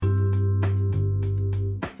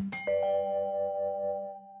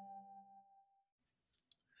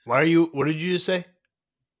Why are you? What did you just say?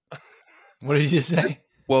 What did you just say?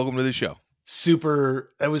 Welcome to the show.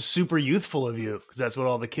 That was super youthful of you, because that's what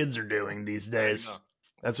all the kids are doing these days.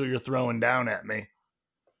 That's what you're throwing down at me.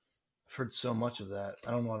 I've heard so much of that.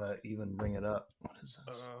 I don't want to even bring it up. What is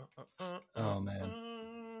this? Oh, man.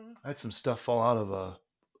 I had some stuff fall out of a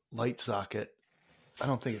light socket. I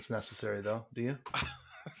don't think it's necessary, though. Do you?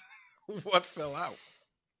 What fell out?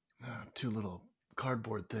 Two little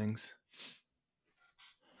cardboard things.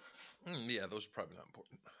 Yeah, those are probably not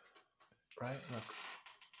important. Right? Look.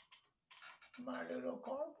 My little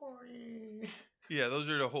cardboard. Yeah, those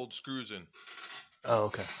are to hold screws in. Oh,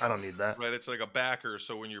 okay. I don't need that. Right, it's like a backer,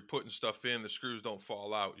 so when you're putting stuff in, the screws don't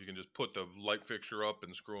fall out. You can just put the light fixture up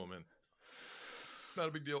and screw them in. Not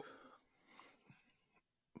a big deal.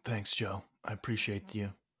 Thanks, Joe. I appreciate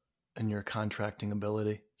you and your contracting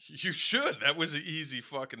ability. You should. That was an easy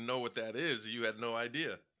fucking know what that is. You had no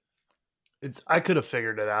idea. I could have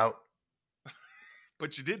figured it out.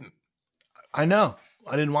 But you didn't. I know.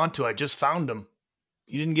 I didn't want to. I just found them.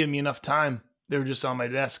 You didn't give me enough time. They were just on my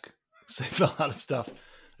desk. So they fell out of stuff.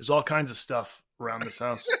 There's all kinds of stuff around this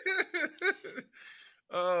house.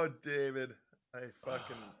 Oh, David. I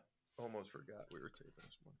fucking almost forgot we were taping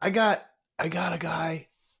this one. I got a guy.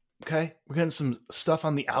 Okay. We're getting some stuff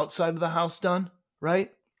on the outside of the house done,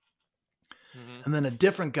 right? Mm-hmm. And then a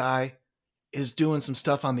different guy is doing some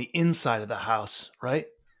stuff on the inside of the house, right?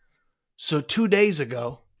 So 2 days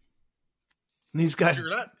ago, these guys...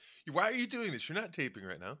 Why are you doing this? You're not taping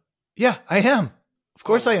right now. Yeah, I am. Of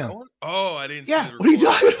course I am. Oh, I didn't see the what are you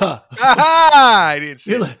talking about? I didn't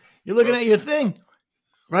see it. You're looking at your thing,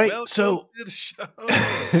 right? Welcome so to the show.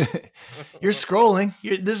 You're scrolling.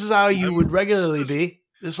 This is how you would regularly be.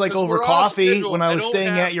 It's like over coffee when I was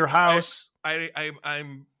staying at your house.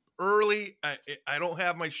 I'm early. I don't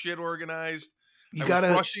have my shit organized. You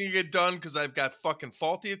I'm rushing to get done because I've got fucking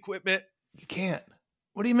faulty equipment. You can't.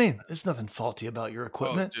 What do you mean? There's nothing faulty about your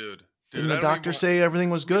equipment. Oh, dude. Didn't the doctor say everything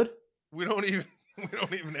was good? We don't even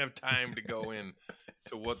have time to go in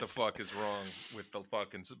to what the fuck is wrong with the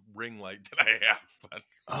fucking ring light that I have. But,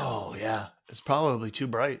 oh yeah, it's probably too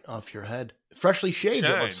bright off your head. Freshly shaved,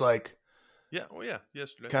 it looks like. Yeah. Oh yeah.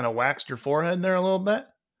 Yesterday. Kind of waxed your forehead there a little bit.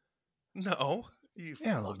 No.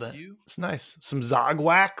 Yeah, a little bit. It's nice. Some Zog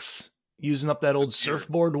wax. Using up that old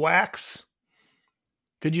surfboard wax.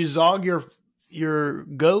 Could you Zog your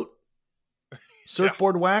goat?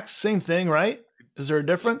 Surfboard wax, same thing, right? Is there a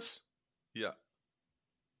difference? Yeah.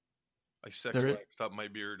 I sex waxed up my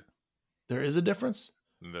beard. There is a difference?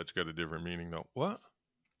 That's got a different meaning, though. What?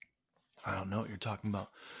 I don't know what you're talking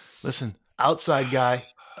about. Listen, outside guy,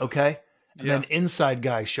 okay? And then inside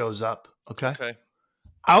guy shows up, okay? Okay.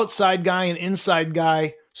 Outside guy and inside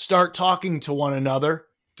guy start talking to one another.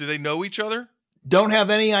 Do they know each other? Don't have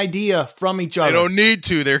any idea from each other. They don't need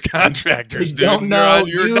to. They're contractors, they don't dude. know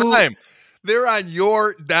They're on your dime. They're on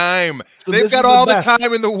your dime. So they've got all the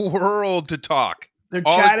time in the world to talk. They're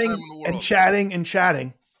chatting and chatting and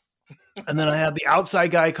chatting. And then I have the outside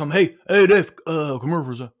guy come, hey, Dave, come here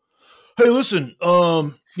for a second. Hey, listen,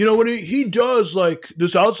 you know, when he does like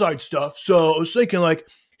this outside stuff, so I was thinking like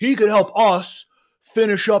he could help us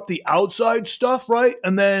finish up the outside stuff, right?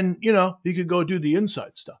 And then, you know, he could go do the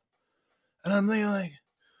inside stuff. And I'm thinking like,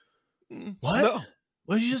 what? No.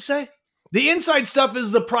 What did you just say? The inside stuff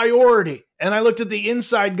is the priority. And I looked at the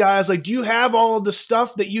inside guy. I was like, do you have all of the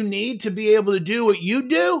stuff that you need to be able to do what you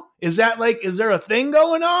do? Is there a thing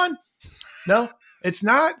going on? No, it's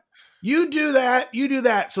not. You do that. You do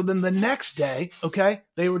that. So then the next day, okay,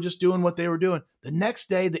 they were just doing what they were doing. The next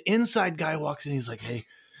day, the inside guy walks in. He's like, hey,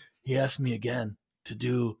 he asked me again to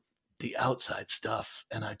do the outside stuff.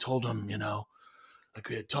 And I told him, you know, like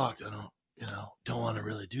we had talked, I don't want to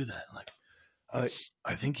really do that. Like,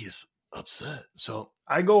 I think he's upset. So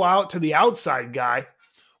I go out to the outside guy.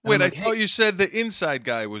 Wait, like, I thought you said the inside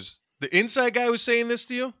guy was saying this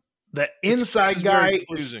to you? The inside guy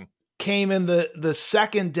came in the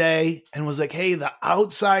second day and was like, hey, the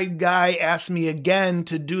outside guy asked me again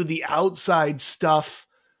to do the outside stuff.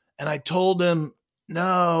 And I told him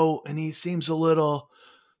no. And he seems a little.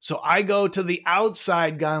 So I go to the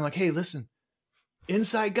outside guy. I'm like, hey, listen,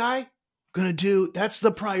 inside guy, that's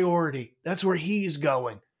the priority. That's where he's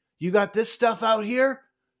going. You got this stuff out here.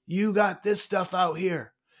 You got this stuff out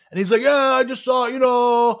here. And he's like, yeah, I just thought, you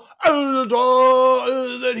know,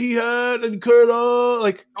 that he had and could,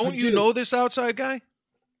 like. Don't you know this outside guy?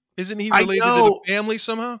 Isn't he related to the family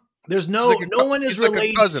somehow? There's no one is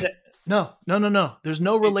related to. No. There's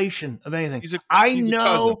no relation of anything. I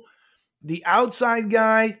know the outside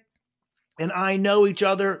guy and I know each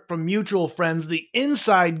other from mutual friends. The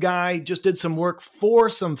inside guy just did some work for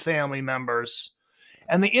some family members.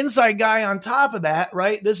 And the inside guy on top of that,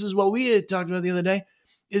 right? This is what we had talked about the other day,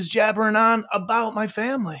 is jabbering on about my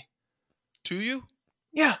family. To you?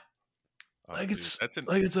 Yeah. Oh, like dude, it's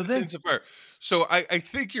a thing. So I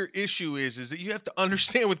think your issue is that you have to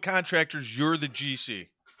understand with contractors, you're the GC.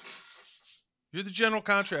 You're the general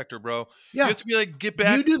contractor, bro. Yeah. You have to be like, get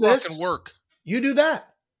back you do to this, fucking work. You do that.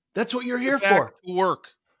 That's what you're here get back for. To work.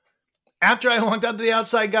 After I walked out to the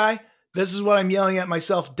outside guy, this is what I'm yelling at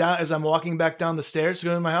myself down as I'm walking back down the stairs to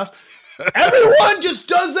go to my house. Everyone just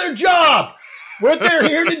does their job. What they're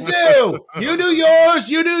here to do. You do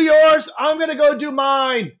yours. I'm going to go do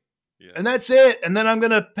mine. Yeah. And that's it. And then I'm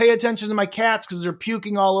going to pay attention to my cats because they're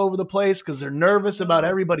puking all over the place because they're nervous about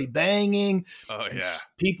everybody banging. Oh, yeah.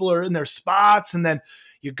 People are in their spots. And then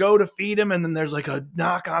you go to feed them, and then there's like a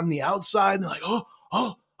knock on the outside. And they're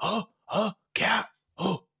like, cat.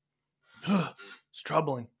 It's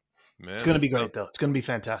troubling. Man, it's going to be great, though. It's going to be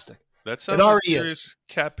fantastic. That sounds like serious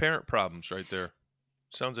cat parent problems right there.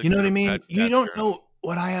 Sounds like, you know what I mean? You don't know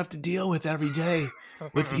what I have to deal with every day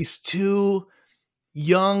with these two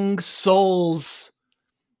young souls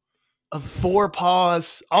of 4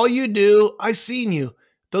 paws. All you do, I've seen you.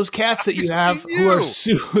 Those cats that you have who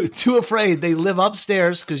are too afraid, they live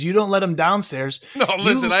upstairs because you don't let them downstairs. No,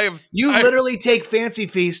 listen, you literally take Fancy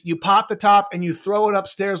Feast, you pop the top, and you throw it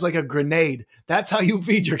upstairs like a grenade. That's how you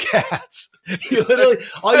feed your cats. You literally,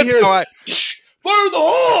 all you hear is, fire the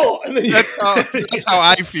hole! And then that's how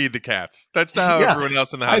I feed the cats. That's not how everyone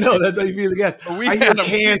else in the house. I know, that's how you feed the cats. I hear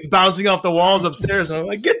cans bouncing off the walls upstairs, and I'm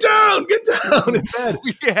like, get down in bed.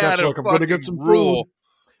 We had a fucking rule.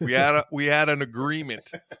 We had an agreement.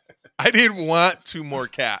 I didn't want 2 more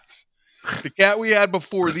cats. The cat we had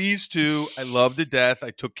before these 2, I loved to death. I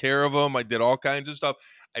took care of him. I did all kinds of stuff.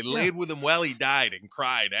 I laid with him while he died and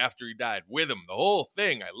cried after he died with him. The whole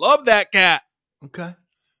thing. I love that cat. Okay.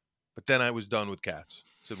 But then I was done with cats.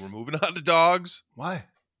 I said, we're moving on to dogs. Why?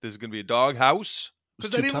 This is going to be a dog house.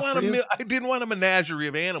 Because I didn't want a menagerie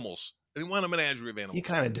of animals. I didn't want a menagerie of animals. You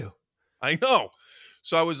kind of do. I know.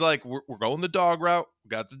 So I was like, we're going the dog route. We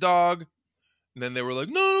got the dog. And then they were like,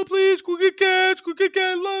 no, please, go get cats. Go get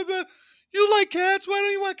cats. Love it. You like cats. Why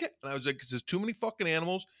don't you want cats? And I was like, because there's too many fucking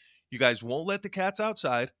animals. You guys won't let the cats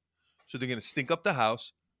outside. So they're going to stink up the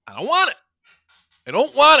house. I don't want it. I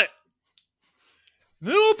don't want it.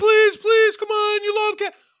 No, please, come on. You love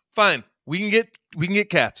cats. Fine. We can get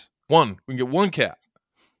cats. We can get 1 cat.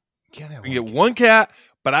 We can get 1 cat,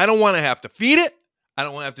 but I don't want to have to feed it. I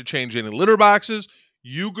don't want to have to change any litter boxes.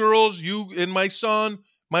 You girls, you and my son,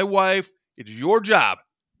 my wife, it's your job.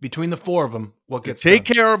 Between the 4 of them, what gets take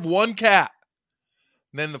care of 1 cat.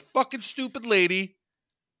 And then the fucking stupid lady,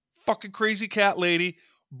 fucking crazy cat lady,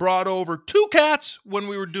 brought over 2 cats when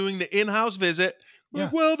we were doing the in-house visit.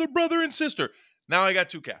 Like, well, they're brother and sister. Now I got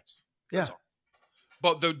 2 cats. Yeah.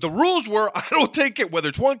 But the rules were, I don't take it, whether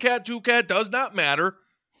it's 1 cat, 2 cat, does not matter.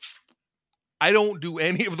 I don't do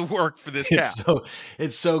any of the work for this cat.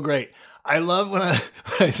 It's so great. I love when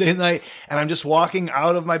I say night and I'm just walking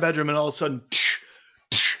out of my bedroom and all of a sudden,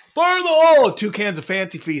 fire the hole! 2 cans of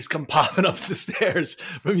Fancy Feast come popping up the stairs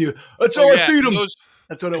from you. That's all I feed them.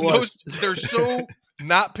 That's what it was. They're so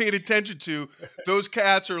not paid attention to. Those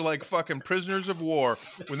cats are like fucking prisoners of war.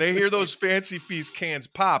 When they hear those Fancy Feast cans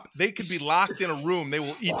pop, they could be locked in a room. They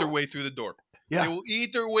will eat their way through the door. Yeah. They will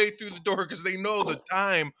eat their way through the door because they know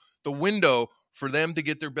the window for them to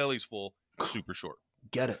get their bellies full is super short.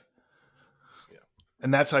 Get it. Yeah.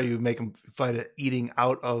 And that's how you make them fight it, eating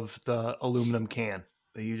out of the aluminum can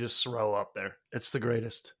that you just throw up there. It's the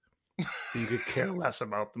greatest. You could care less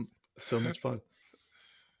about them. So much fun.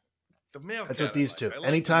 That's what these 2.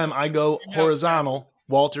 Anytime I go horizontal,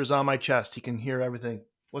 Walter's on my chest. He can hear everything.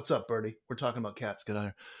 What's up, Birdie? We're talking about cats. Get out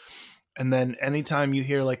here. And then anytime you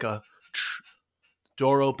hear like a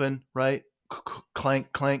door open, right?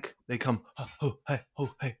 Clank, clank. They come. Oh, hey.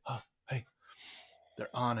 They're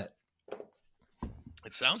on it.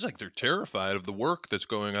 It sounds like they're terrified of the work that's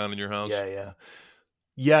going on in your house. Yeah.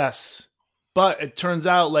 Yes. But it turns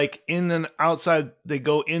out like in and outside, they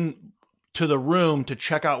go in to the room to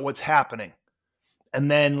check out what's happening. And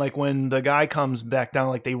then like when the guy comes back down,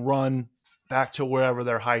 like they run back to wherever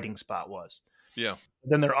their hiding spot was. Yeah.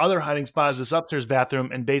 Then their other hiding spot is this upstairs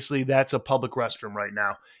bathroom. And basically that's a public restroom right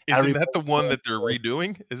now. Isn't that the one that they're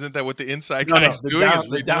redoing? Isn't that what the inside guy's doing?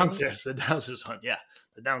 The downstairs one. Yeah.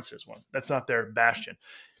 The downstairs one. That's not their bastion.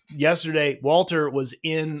 Yesterday, Walter was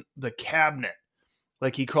in the cabinet.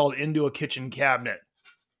 Like he crawled into a kitchen cabinet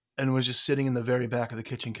and was just sitting in the very back of the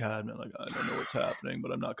kitchen cabinet. Like, I don't know what's happening,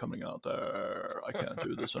 but I'm not coming out there. I can't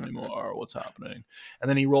do this anymore. What's happening? And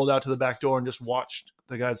then he rolled out to the back door and just watched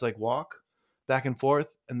the guys like walk back and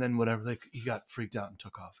forth, and then whatever, like he got freaked out and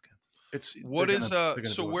took off again.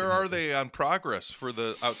 So where are they on progress for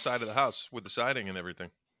the outside of the house with the siding and everything?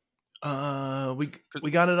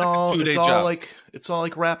 We got it all. It's all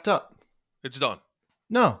like wrapped up. It's done.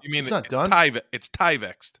 No, you mean it's not done. It's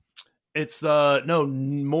Tyvexed. It's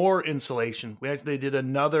more insulation. We actually did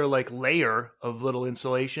another like layer of little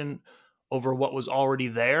insulation over what was already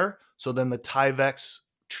there. So then the Tyvex,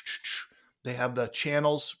 they have the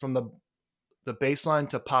channels from the baseline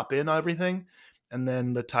to pop in everything, and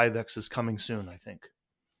then the Tyvex is coming soon, I think.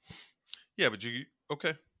 Yeah, but you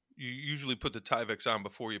usually put the Tyvex on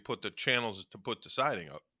before you put the channels to put the siding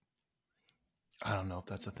up. I don't know if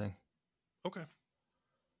that's a thing. Okay,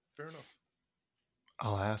 fair enough.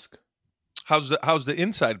 I'll ask. How's the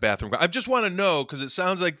inside bathroom? I just want to know because it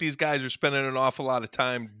sounds like these guys are spending an awful lot of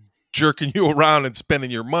time jerking you around and spending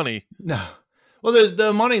your money. No, well,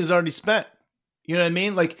 the money is already spent. You know what I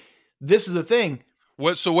mean? Like this is the thing.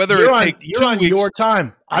 So whether it takes 2 weeks, your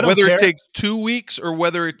time. I don't whether care. It takes 2 weeks or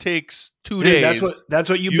whether it takes 2 days. That's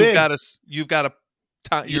what you've got to.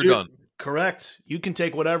 You're done. Correct. You can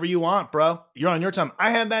take whatever you want, bro. You're on your time.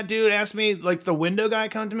 I had that dude ask me, like the window guy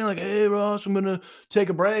come to me like, "Hey Ross, I'm gonna take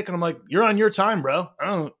a break," and I'm like, "You're on your time, bro. I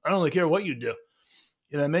don't really care what you do.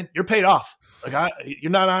 You know what I mean? You're paid off. Like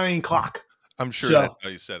you're not on any clock." I'm sure that's how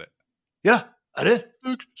you said it. Yeah, I did.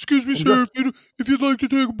 Excuse me, sir. If you'd like to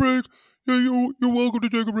take a break, yeah, you're welcome to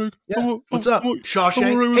take a break. Yeah. What's up,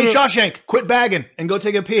 Shawshank? Hey, Shawshank, quit bagging and go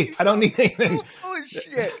take a pee. I don't need anything. Holy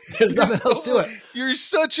shit! There's nothing else to it. You're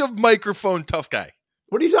such a microphone tough guy.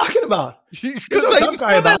 What are you talking about? Because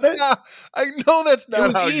I know that's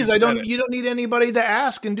not how you said it. You don't need anybody to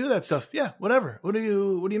ask and do that stuff. Yeah, whatever. What do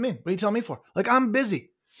you mean? What do you tell me for? Like I'm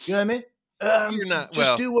busy. You know what I mean? You're not.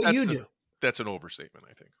 Just do what you do. That's an overstatement,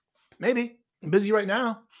 I think. Maybe I'm busy right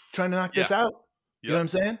now, trying to knock this out. You know what I'm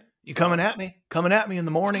saying? You coming at me in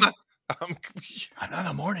the morning. I'm not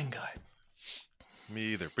a morning guy.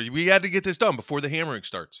 Me either. But we had to get this done before the hammering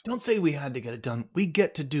starts. Don't say we had to get it done. We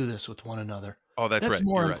get to do this with one another. Oh, that's right. That's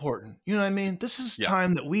more important. Right. You know what I mean? This is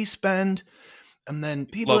time that we spend. And then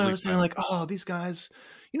people are saying like, oh, these guys,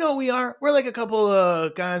 you know, we're like a couple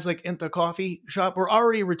of guys like in the coffee shop. We're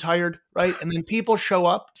already retired, right? And then people show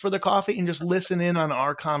up for the coffee and just listen in on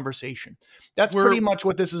our conversation. That's pretty much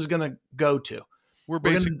what this is going to go to. We're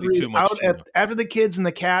basically too much. After the kids and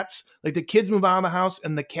the cats, like the kids move out of the house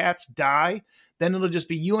and the cats die, then it'll just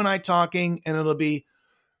be you and I talking, and it'll be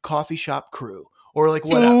coffee shop crew or like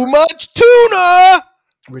whatever. Too much tuna.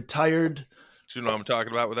 Retired. Do you know what I'm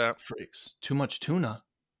talking about with that? Freaks. Too much tuna.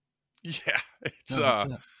 Yeah, it's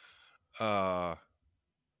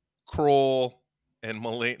Kroll and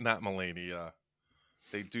Mulaney.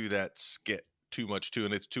 They do that skit. Too much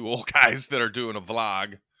tuna. It's two old guys that are doing a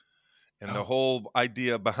vlog. And the whole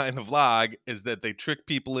idea behind the vlog is that they trick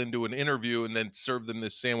people into an interview and then serve them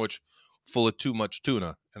this sandwich full of too much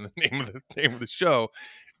tuna. And the name of the show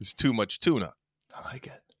is Too Much Tuna. I like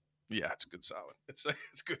it. Yeah, it's good solid. It's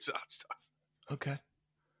good solid stuff. Okay.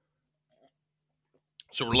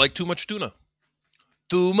 So we're like Too Much Tuna.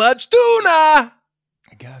 Too much tuna.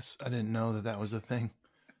 I guess I didn't know that was a thing.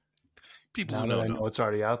 People now who that I know it's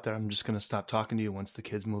already out there, I'm just going to stop talking to you once the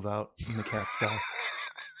kids move out and the cats die.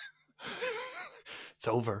 It's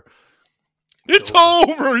over. It's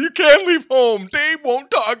over. You can't leave home. Dave won't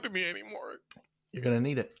talk to me anymore. You're going to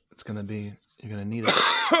need it. You're going to need it.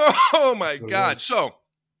 Oh my God. So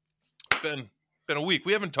been a week.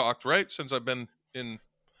 We haven't talked, right? Since I've been in.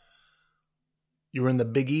 You were in the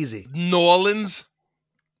Big Easy. New Orleans.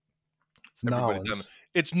 It's Nolans.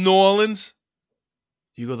 It's New Orleans.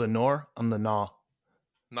 You go to Nor, I'm the Naw.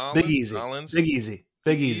 Nolans, Big Easy. Nolans. Big Easy.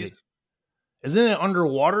 Big Easy. Isn't it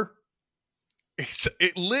underwater?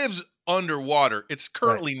 It lives underwater. It's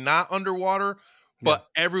currently not underwater, but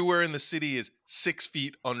everywhere in the city is 6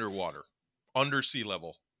 feet underwater, under sea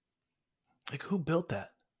level. Like, who built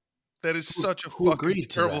that? That is such a fucking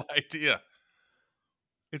terrible idea.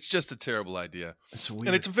 It's just a terrible idea. It's weird.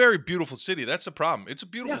 And it's a very beautiful city. That's the problem. It's a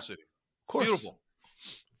beautiful city. Of course. Beautiful.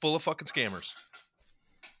 Full of fucking scammers.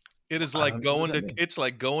 It is like it's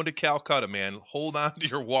like going to Calcutta, man. Hold on to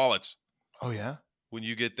your wallets. Oh yeah? When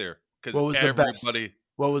you get there. Because what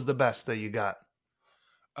was the best that you got?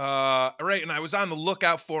 Right, and I was on the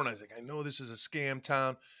lookout for it, and I was like, I know this is a scam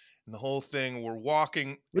town, and the whole thing, we're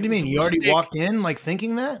walking. What do you mean? You already walked in like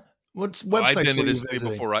thinking that? What's websites? I've been to this city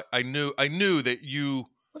before. I knew that you.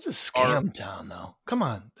 What's a scam town though? Come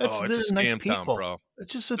on, it's a nice scam people. Town, bro.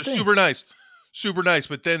 It's just a They're thing. Super nice.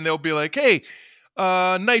 But then they'll be like, hey,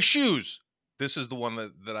 nice shoes. This is the one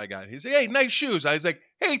that I got. He's like, hey, nice shoes. I was like,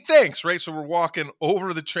 hey, thanks. Right. So we're walking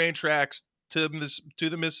over the train tracks to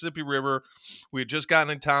the Mississippi River. We had just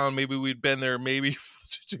gotten in town. Maybe we'd been there maybe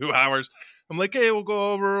 2 hours. I'm like, hey, we'll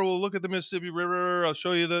go over. We'll look at the Mississippi River. I'll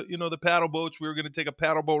show you the paddle boats. We were going to take a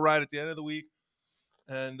paddle boat ride at the end of the week.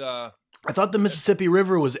 And I thought the Mississippi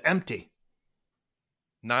River was empty.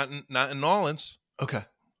 Not in New Orleans. Okay.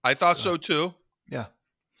 I thought so too. Yeah.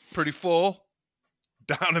 Pretty full.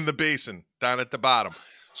 Down in the basin, down at the bottom.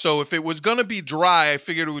 So if it was going to be dry, I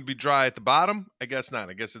figured it would be dry at the bottom. I guess not.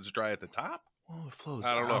 I guess it's dry at the top. Well, it flows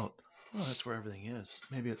I don't know. out. Well, that's where everything is.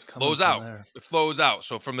 Maybe it's coming Flows from out. there. It flows out.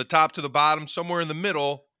 So from the top to the bottom, somewhere in the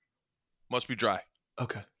middle, must be dry.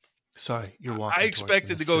 Okay. Sorry, you're walking. I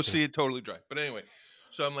expected to go see it totally dry. But anyway,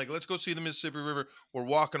 so I'm like, let's go see the Mississippi River. We're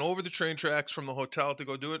walking over the train tracks from the hotel to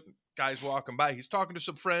go do it. Guy's walking by. He's talking to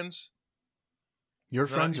some friends. Your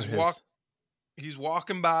friends or his? He's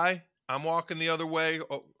walking by. I'm walking the other way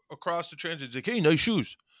across the train. He's like, hey, nice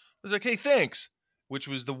shoes. I was like, hey, thanks. Which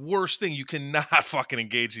was the worst thing. You cannot fucking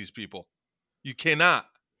engage these people. You cannot.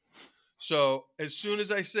 So as soon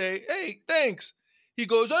as I say, hey, thanks, he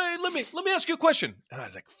goes, hey, let me ask you a question. And I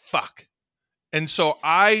was like, fuck. And so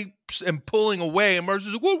I am pulling away, and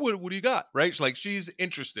Marcia's like, what do you got? Right? So like, she's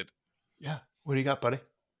interested. Yeah. What do you got, buddy?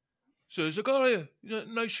 So he's like, oh, yeah,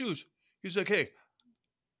 nice shoes. He's like, hey,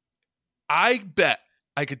 I bet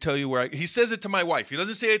I could tell you where he says it to my wife. He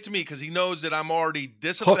doesn't say it to me because he knows that I'm already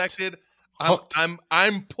disaffected.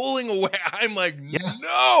 I'm pulling away. I'm like,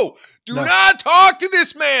 no, do not talk to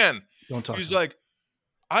this man. Don't talk. He's like,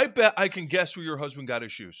 I bet I can guess where your husband got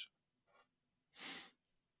his shoes.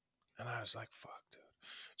 And I was like, fuck, dude.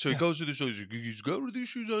 So he goes to this. He's got these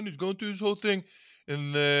shoes on. He's going through this whole thing.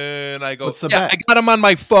 And then I go, what's the bet? I got him on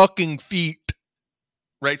my fucking feet.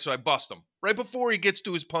 Right? So I bust him. Right before he gets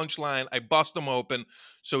to his punchline, I bust him open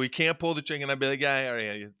so he can't pull the trigger. And I'd be like,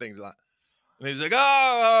 yeah, things a lot. And he's like,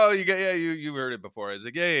 you heard it before. I was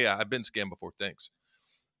like, yeah, I've been scammed before, thanks.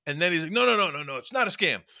 And then he's like, no, it's not a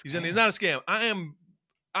scam. He's not a scam.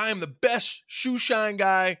 I am the best shoe shine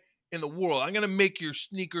guy in the world. I'm gonna make your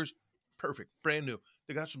sneakers perfect, brand new.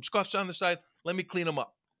 They got some scuffs on the side. Let me clean them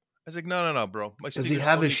up. I was like, no, bro. Does he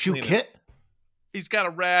have his shoe kit? He's got a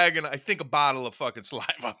rag and I think a bottle of fucking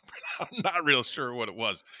saliva. I'm not real sure what it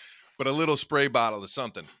was, but a little spray bottle of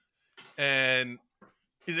something. And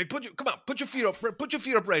he's like, put your feet up. Put your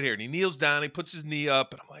feet up right here. And he kneels down. He puts his knee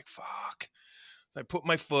up. And I'm like, fuck. I put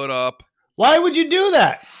my foot up. Why would you do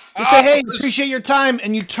that? Just say, hey, appreciate your time.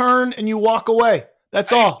 And you turn and you walk away.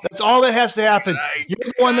 That's all. That's all that has to happen. You're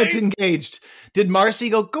the one that's engaged. Did Marcy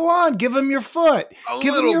go on, give him your foot.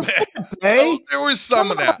 Give him your foot, eh? There was some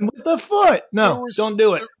of that. With the foot. No, don't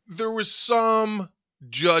do it. There was some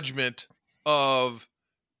judgment of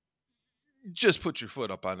just put your foot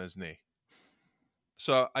up on his knee.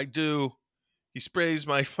 So I do. He sprays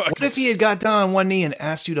my fucking... What if he had got down on one knee and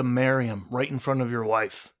asked you to marry him right in front of your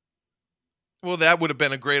wife? Well, that would have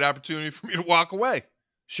been a great opportunity for me to walk away.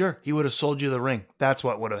 Sure, he would have sold you the ring. That's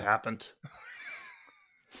what would have happened.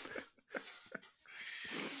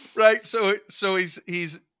 Right? So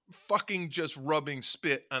he's fucking just rubbing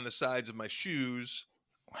spit on the sides of my shoes.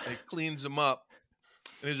 He cleans them up.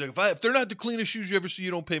 And he's like, if they're not the cleanest shoes you ever see,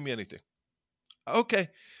 you don't pay me anything. Okay.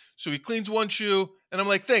 So he cleans one shoe, and I'm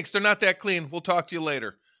like, thanks, they're not that clean. We'll talk to you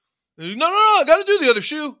later. And he's like, no, I got to do the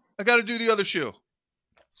other shoe.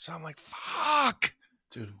 So I'm like, fuck.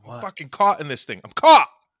 Dude, what? I'm fucking caught in this thing. I'm caught.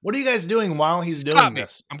 What are you guys doing while he's doing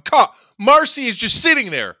this? I'm caught. Marcy is just sitting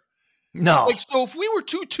there. No. Like, so if we were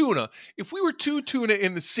two tuna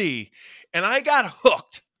in the sea, and I got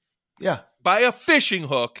hooked by a fishing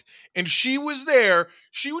hook, and she was there,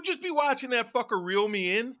 she would just be watching that fucker reel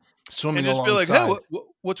me in. Swimming and just alongside. Be like, hey,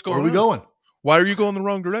 what's going on? Where are we going? Why are you going the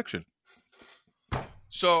wrong direction?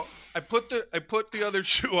 So I put the other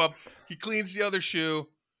shoe up. He cleans the other shoe.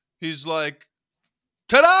 He's like,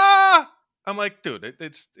 ta-da! I'm like, dude,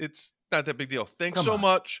 it's not that big deal. Thanks so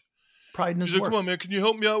much. Pride in his work. He's like, come on, man, can you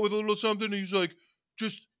help me out with a little something? And he's like,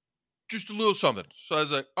 just a little something. So I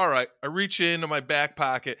was like, all right. I reach into my back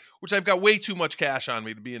pocket, which I've got way too much cash on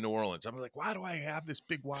me to be in New Orleans. I'm like, why do I have this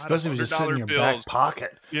big wad of $100 bills back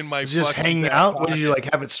pocket in my just hanging out? What, did you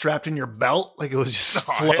like have it strapped in your belt? Like it was just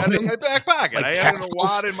floating? I had it in my back pocket. Like I had a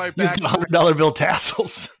wad in my back pocket. $100 bill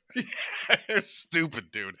tassels. You're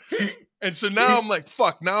stupid, dude. And so now I'm like,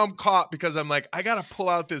 fuck, now I'm caught because I'm like, I got to pull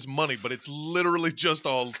out this money, but it's literally just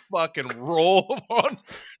a fucking roll of $100.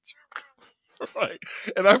 Right.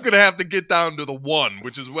 And I'm going to have to get down to the one,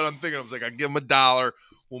 which is what I'm thinking. I was like, I give him $1.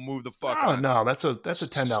 We'll move the fuck Oh, on. no, that's a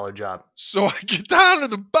 $10 job. So I get down to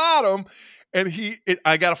the bottom and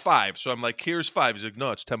I got a 5. So I'm like, here's 5. He's like,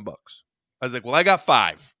 no, it's $10. I was like, well, I got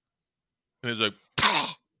 5. And he's like,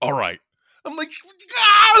 all right. I'm like,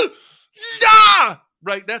 no!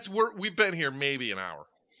 Right. That's where we've been here maybe an hour.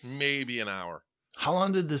 Maybe an hour. How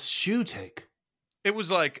long did this shoe take? It was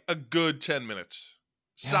like a good 10 minutes.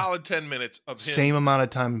 Yeah. Solid 10 minutes of him. Same amount of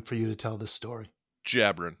time for you to tell this story.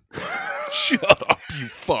 Jabbering. Shut up, you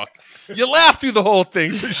fuck. You laugh through the whole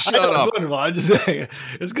thing, so shut up. I'm just saying.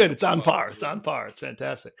 It's good. It's on par. It's on par. It's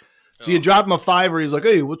fantastic. So you drop him a $5, he's like,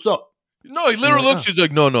 hey, what's up? No, he literally looks, he's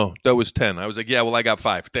like, no, that was 10. I was like, yeah, well, I got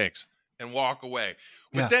 5. Thanks. And walk away.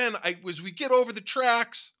 But then as we get over the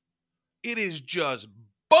tracks, it is just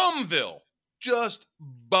Bumville. Just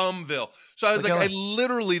Bumville. So I was like,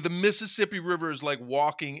 the Mississippi River is like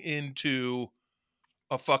walking into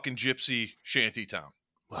a fucking gypsy shanty town.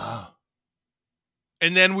 Wow.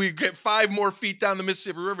 And then we get 5 more feet down the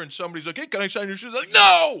Mississippi River and somebody's like, hey, can I shine your shoes? I'm like,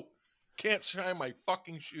 no! Can't shine my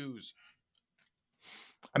fucking shoes.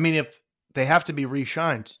 I mean, if they have to be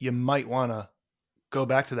reshined, you might want to go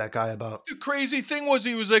back to that guy about. The crazy thing was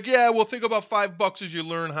he was like, yeah, well, think about $5 as you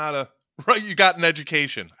learn how to, right? You got an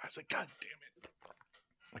education. I was like, God damn it.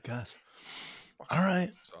 I guess. All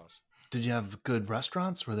right. Sauce. Did you have good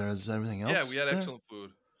restaurants where there was everything else? Yeah, we had excellent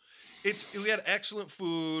food. We had excellent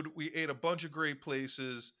food. We ate a bunch of great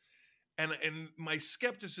places. And my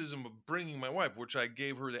skepticism of bringing my wife, which I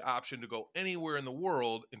gave her the option to go anywhere in the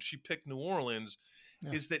world, and she picked New Orleans,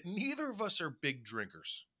 is that neither of us are big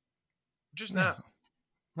drinkers. Just not.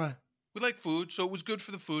 Right. We like food, so it was good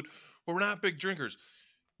for the food, but we're not big drinkers.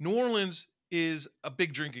 New Orleans is a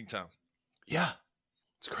big drinking town. Yeah.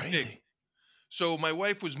 It's crazy. Big. So my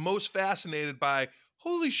wife was most fascinated by,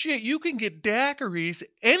 holy shit, you can get daiquiris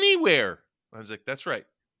anywhere. I was like, that's right.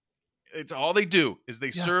 It's all they do is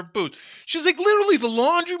they serve booze. She's like, literally, the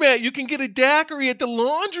laundromat. You can get a daiquiri at the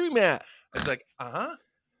laundromat. I was like,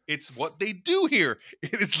 it's what they do here.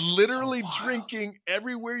 It's literally drinking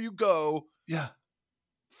everywhere you go. Yeah.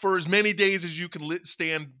 For as many days as you can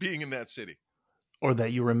stand being in that city. Or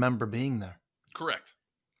that you remember being there. Correct.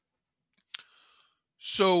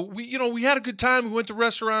 So we had a good time. We went to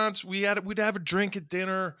restaurants. We'd have a drink at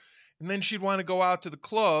dinner, and then she'd want to go out to the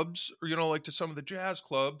clubs, or like to some of the jazz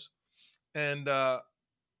clubs. And the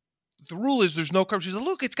rule is there's no cover. She's like,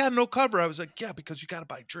 look, it's got no cover. I was like, yeah, because you got to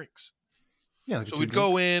buy drinks. Yeah. So we'd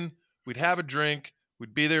go in, we'd have a drink,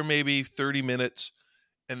 we'd be there maybe 30 minutes,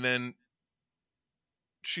 and then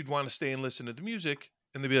she'd want to stay and listen to the music,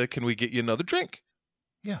 and they'd be like, can we get you another drink?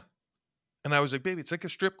 Yeah. And I was like, baby, it's like a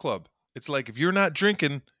strip club. It's like, if you're not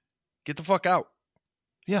drinking, get the fuck out.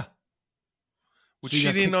 Yeah. Which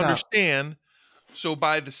she didn't understand. So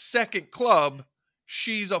by the second club,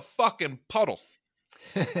 she's a fucking puddle.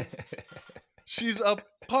 She's a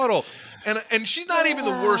puddle. And she's not even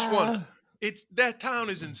the worst one. That town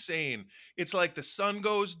is insane. It's like the sun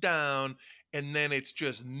goes down and then it's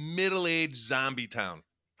just middle-aged zombie town.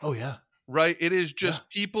 Oh, yeah. Right? It is just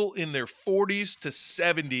people in their 40s to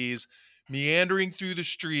 70s meandering through the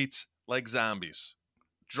streets like zombies.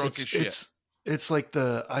 Drunk as shit. It's like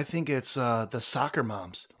I think it's the soccer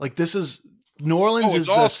moms. Like New Orleans is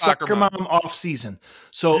the soccer mom off season.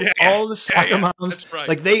 So all the soccer moms,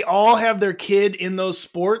 like they all have their kid in those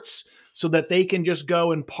sports so that they can just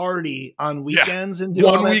go and party on weekends and do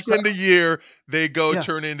one weekend a year. They go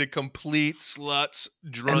turn into complete sluts,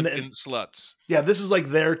 drunken sluts. Yeah, this is like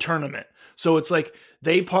their tournament. So it's like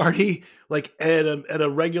they party like at a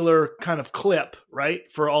regular kind of clip, right?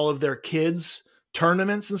 For all of their kids'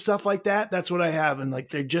 tournaments and stuff like that. That's what I have. And like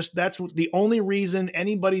that's the only reason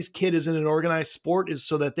anybody's kid is in an organized sport is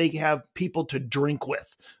so that they have people to drink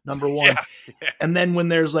with, number one. And then when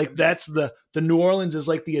there's like, that's the New Orleans is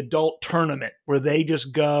like the adult tournament where they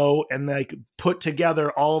just go and like put together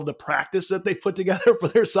all of the practice that they put together for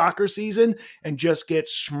their soccer season and just get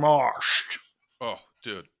smashed. Oh,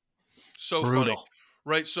 dude. So brutal. Funny.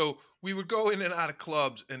 Right. So we would go in and out of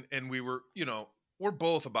clubs and we were, we're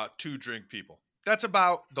both about 2 drink people. That's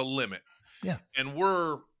about the limit. Yeah. And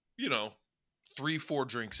we're, 3-4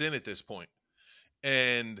 drinks in at this point.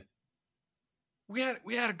 And we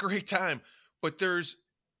had a great time, but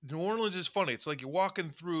New Orleans is funny. It's like you're walking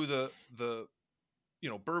through the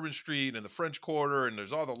Bourbon Street and the French Quarter and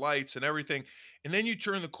there's all the lights and everything. And then you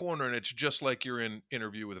turn the corner and it's just like you're in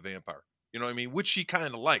Interview with a Vampire. You know what I mean? Which she kind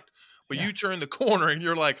of liked. But you turn the corner and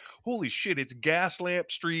you're like, holy shit, it's gas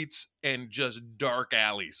lamp streets and just dark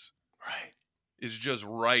alleys. Right. It's just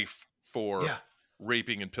rife for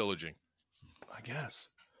raping and pillaging. I guess.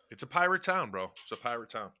 It's a pirate town, bro. It's a pirate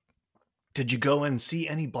town. Did you go and see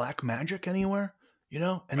any black magic anywhere? And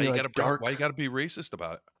why you gotta be racist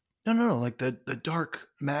about it? No. Like the dark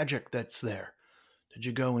magic that's there. Did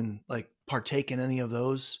you go and like partake in any of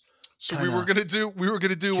those? So we were gonna do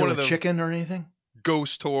one of the chicken or anything?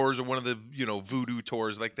 Ghost tours or one of the voodoo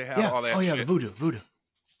tours. Like they have all that. Oh yeah, shit. the voodoo.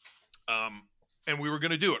 And we were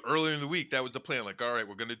going to do it earlier in the week. That was the plan. Like, all right,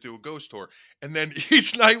 we're going to do a ghost tour. And then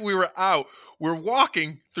each night we were out, we're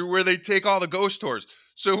walking through where they take all the ghost tours.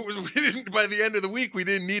 So by the end of the week, we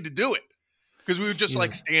didn't need to do it. Because we would just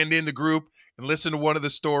like stand in the group and listen to one of the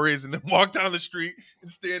stories and then walk down the street and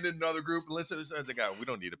stand in another group and listen. I was like, oh, we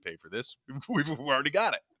don't need to pay for this. We've already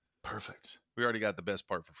got it. Perfect. We already got the best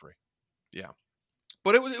part for free. Yeah.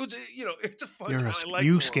 But it was it's a fun time.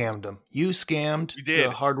 You scammed them. You scammed the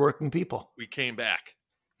hardworking people. We came back.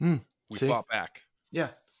 We fought back. Yeah.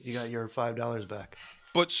 You got your $5 back.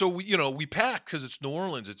 But so we pack because it's New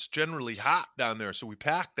Orleans. It's generally hot down there. So we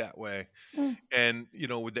pack that way. And,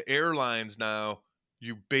 with the airlines now,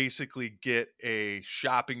 you basically get a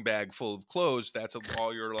shopping bag full of clothes. That's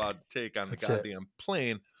all you're allowed to take on the goddamn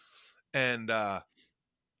plane. And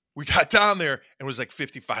we got down there and it was like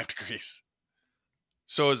 55 degrees.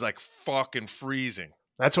 So it was like fucking freezing.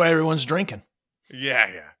 That's why everyone's drinking. Yeah.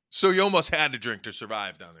 So you almost had to drink to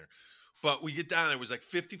survive down there. But we get down there, it was like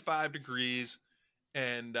 55 degrees,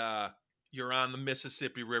 and you're on the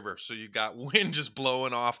Mississippi River. So you got wind just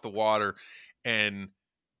blowing off the water, and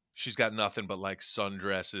she's got nothing but like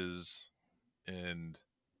sundresses, and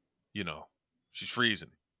she's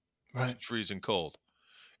freezing. Right. She's freezing cold.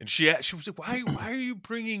 And she was like, why are you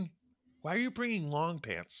bringing long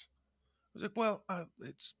pants? I was like, well,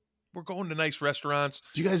 we're going to nice restaurants.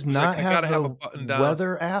 Do you guys not have a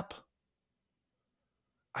weather app?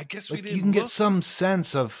 I guess we didn't. You can get some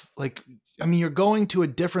sense of you're going to a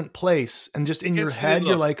different place, and just in your head,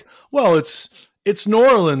 you're like, well, it's New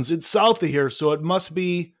Orleans, it's south of here, so it must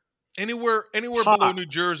be anywhere below New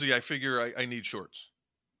Jersey. I figure I need shorts.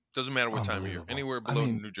 Doesn't matter what time of year. Anywhere below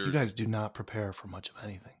New Jersey. You guys do not prepare for much of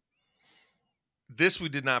anything. This we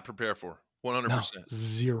did not prepare for. 100%.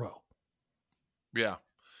 Zero. Yeah.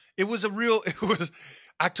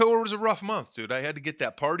 October was a rough month, dude. I had to get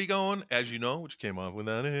that party going, as you know, which came off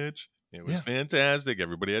without a hitch. It was fantastic.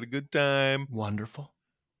 Everybody had a good time. Wonderful.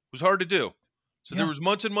 It was hard to do. So there was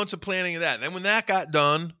months and months of planning of that. And then when that got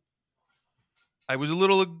done, I was a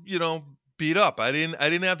little, beat up. I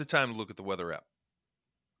didn't have the time to look at the weather app.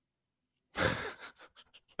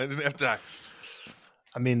 I didn't have time.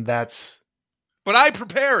 But I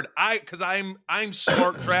prepared. Because I'm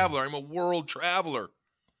smart traveler. I'm a world traveler.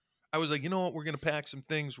 I was like, you know what? We're going to pack some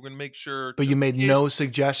things. We're going to make sure. But you made no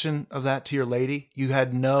suggestion of that to your lady? You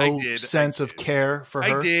had no sense of care for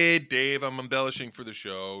her? I did, Dave. I'm embellishing for the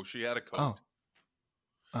show. She had a coat.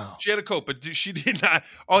 Oh. She had a coat, but she did not.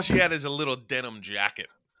 All she had is a little denim jacket.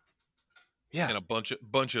 Yeah. And a bunch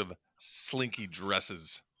of slinky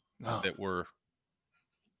dresses that were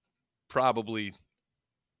probably.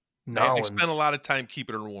 I spent a lot of time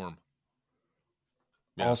keeping her warm.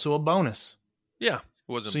 Yeah. Also a bonus. Yeah.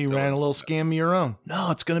 So you ran a little scam of your own.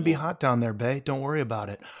 No, it's going to be hot down there, bae. Don't worry about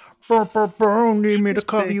it. Need me to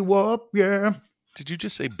cover you up, yeah. Did you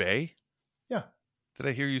just say bae? Yeah. Did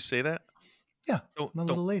I hear you say that? Yeah, my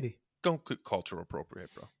little lady. Don't cultural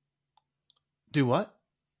appropriate, bro. Do what?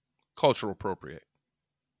 Cultural appropriate.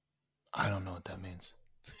 I don't know what that means.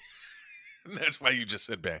 That's why you just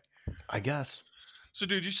said bae. I guess. So,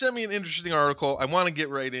 dude, you sent me an interesting article. I want to get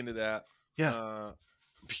right into that. Yeah.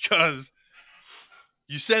 Because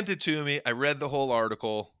you sent it to me. I read the whole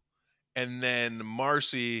article. And then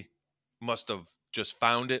Marcy must have just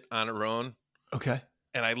found it on her own. Okay.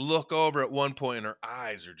 And I look over at one point and her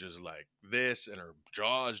eyes are just like this and her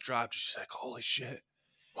jaws dropped. She's like, holy shit.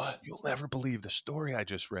 What? You'll never believe the story I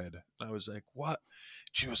just read. And I was like, what?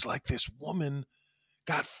 She was like, this woman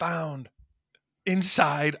got found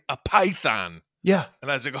inside a python. Yeah.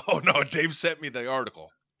 And I was like, oh no, Dave sent me the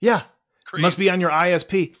article. Yeah. Crazy. Must be on your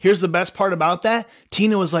ISP. Here's the best part about that.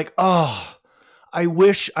 Tina was like, oh, I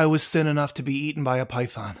wish I was thin enough to be eaten by a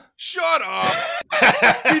python. Shut up.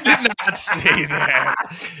 You did not say that.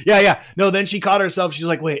 Yeah. No, then she caught herself. She's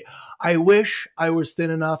like, wait, I wish I was thin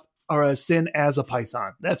enough or as thin as a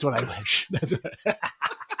python. That's what I wish.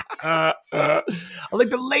 Like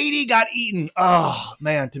the lady got eaten. Oh,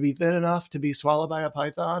 man, to be thin enough to be swallowed by a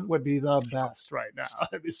python would be the best right now.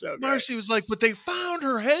 That'd be so good. Marcy was like, but they found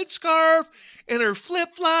her headscarf and her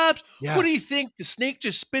flip-flops. Yeah. What do you think? The snake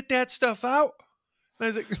just spit that stuff out?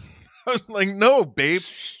 And I was like, no, babe.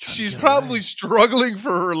 She's probably struggling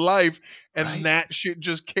for her life, and that shit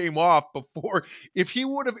just came off before. If she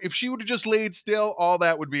would have just laid still, all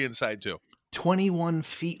that would be inside too. 21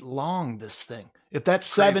 feet long, this thing. If that's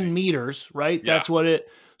 7 meters, right? Yeah. That's what it.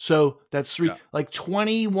 So that's like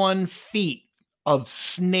 21 feet of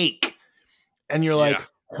snake, and you're like,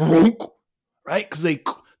 right? Because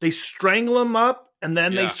they strangle them up and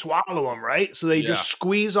then they swallow them, right? So they just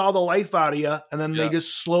squeeze all the life out of you, and then they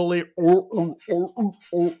just slowly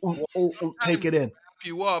take it in.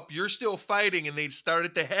 You up, you're still fighting, and they start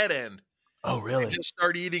at the head end. Oh, really? They just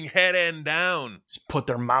start eating head end down. Just put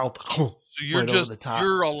their mouth. So you're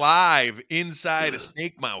you're alive inside a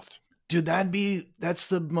snake mouth. Dude, that's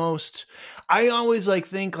the most. I always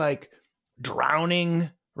think drowning,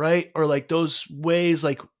 right? Or those ways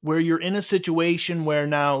where you're in a situation where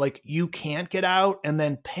now you can't get out, and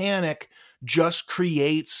then panic just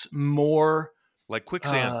creates more. Like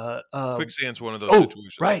quicksand. Quicksand's one of those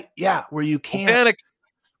situations. Right. Yeah. Where you can't panic.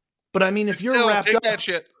 But I mean, if you're wrapped up, that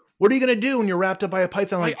shit. What are you going to do when you're wrapped up by a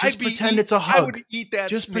python? Just pretend it's a hug. I would eat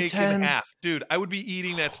that snake in half. Dude, I would be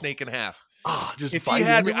eating that snake in half. If he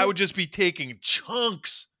had me, I would just be taking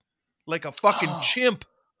chunks like a fucking chimp.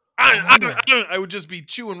 I would just be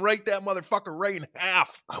chewing that motherfucker right in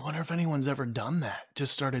half. I wonder if anyone's ever done that.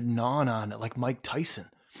 Just started gnawing on it like Mike Tyson.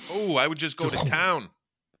 Oh, I would just go to town.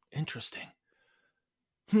 Interesting.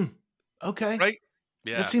 Okay. Right?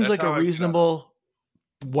 Yeah. That seems like a reasonable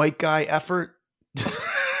white guy effort.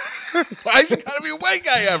 Why is it gotta be a white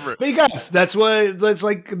guy effort? Because that's what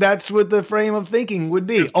the frame of thinking would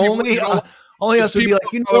be. Only us would be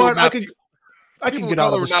like, you know what? I could get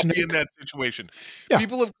out of the snake. Be in that situation. Yeah.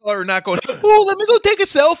 People of color are not going, oh, let me go take a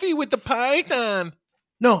selfie with the python.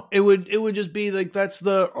 No, it would just be like, I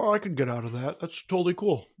could get out of that. That's totally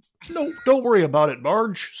cool. No, don't worry about it,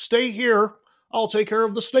 Marge. Stay here. I'll take care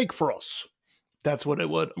of the snake for us. That's what it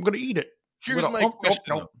would. I'm going to eat it. Here's my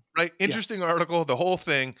question, right? Interesting article, the whole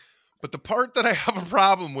thing. But the part that I have a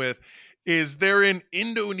problem with is they're in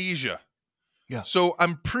Indonesia. Yeah. So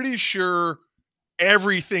I'm pretty sure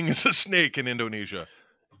everything is a snake in Indonesia.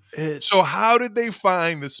 So how did they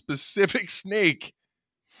find the specific snake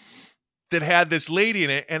that had this lady in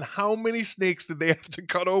it, and how many snakes did they have to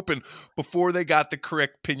cut open before they got the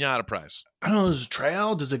correct piñata prize? I don't know. Is it a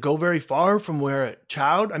trail? Does it go very far from where it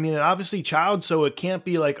chowed? I mean, it obviously chowed, so it can't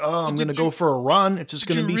be like, I'm going to go for a run. It's just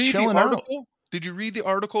going to be chilling out. Did you read the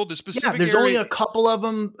article? The specific there's only a couple of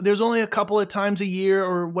them. There's only a couple of times a year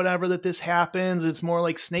or whatever that this happens. It's more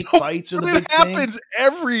like snake bites or the big thing. It happens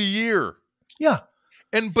every year. Yeah.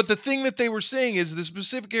 But the thing that they were saying is the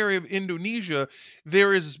specific area of Indonesia,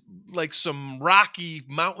 there is some rocky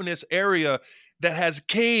mountainous area that has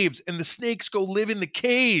caves, and the snakes go live in the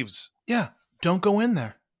caves. Yeah. Don't go in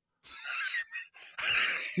there.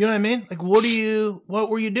 You know what I mean? What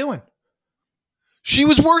were you doing? She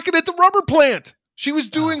was working at the rubber plant. She was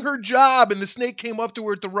doing her job, and the snake came up to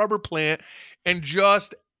her at the rubber plant and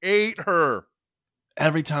just ate her.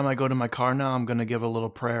 Every time I go to my car now, I'm going to give a little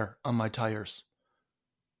prayer on my tires.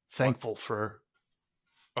 Thankful for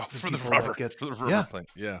the rubber plant.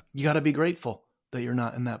 Yeah. You got to be grateful that you're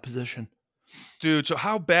not in that position. Dude, so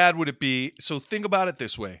how bad would it be? So think about it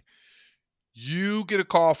this way. You get a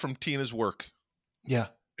call from Tina's work. Yeah.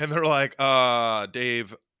 And they're like,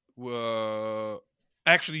 Dave,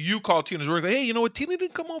 actually, you call Tina's work. Hey, you know what? Tina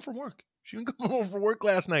didn't come home from work. She didn't come home from work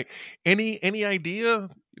last night. Any idea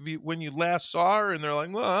when you last saw her? And they're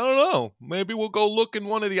like, well, I don't know. Maybe we'll go look in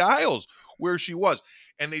one of the aisles where she was.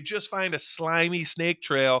 And they just find a slimy snake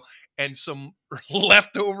trail and some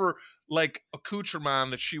leftover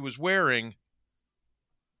accoutrement that she was wearing,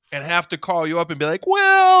 and have to call you up and be like,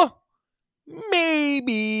 well,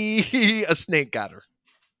 maybe a snake got her.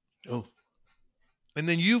 Oh. And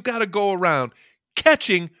then you've got to go around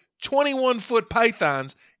catching 21-foot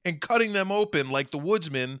pythons and cutting them open like the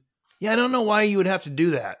woodsman. Yeah, I don't know why you would have to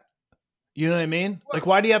do that. You know what I mean? What?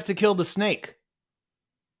 Why do you have to kill the snake?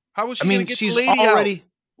 How was she going to get the lady out?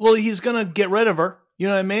 Well, he's going to get rid of her. You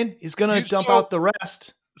know what I mean? He's going to dump out the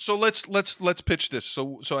rest. So let's pitch this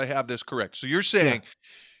so I have this correct. So you're saying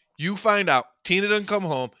you find out Tina doesn't come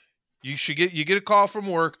home. You get a call from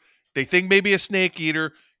work. They think maybe a snake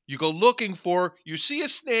eater. You go looking for, you see a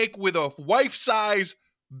snake with a wife-size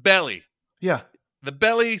belly. Yeah. The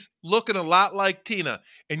belly's looking a lot like Tina.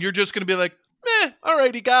 And you're just going to be like, all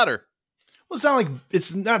right, he got her. Well,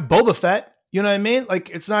 it's not Boba Fett. You know what I mean?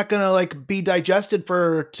 It's not going to be digested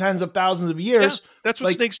for tens of thousands of years. Yeah, that's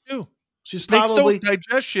what snakes do. Snakes don't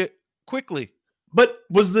digest shit quickly. But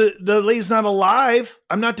was the lady's not alive?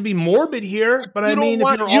 I'm not to be morbid here, but you don't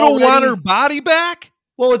want her body back?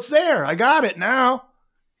 Well, it's there. I got it now.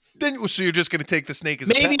 So you're just going to take the snake as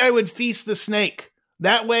a maybe pet? I would feast the snake.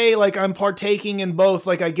 That way, I'm partaking in both.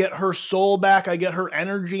 I get her soul back. I get her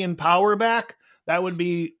energy and power back. That would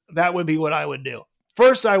be what I would do.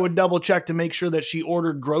 First, I would double check to make sure that she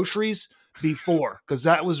ordered groceries before, because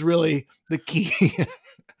that was really the key,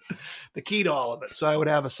 the key to all of it. So I would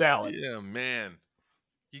have a salad. Yeah, man.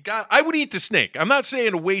 I would eat the snake. I'm not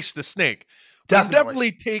saying to waste the snake, I'm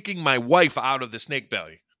definitely taking my wife out of the snake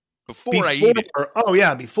belly before I eat it. Oh,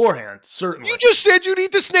 yeah, beforehand, certainly. You just said you'd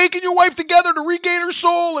eat the snake and your wife together to regain her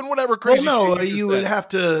soul and whatever crazy shit. Well, no, you would have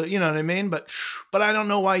to, you know what I mean? But I don't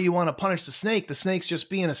know why you want to punish the snake. The snake's just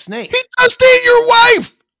being a snake. He just ate your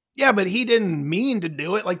wife! Yeah, but he didn't mean to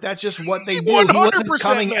do it. Like, that's just what they do. 100% He wasn't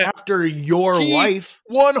coming after your wife.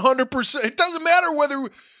 100%. It doesn't matter whether...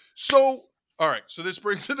 So... All right, so this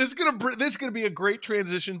is gonna be a great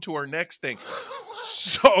transition to our next thing.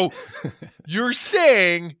 So you're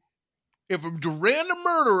saying if a random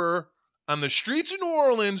murderer on the streets of New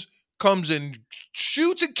Orleans comes and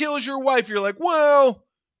shoots and kills your wife, you're like, well,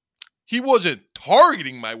 he wasn't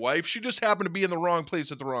targeting my wife. She just happened to be in the wrong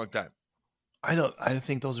place at the wrong time. I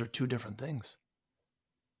think those are two different things.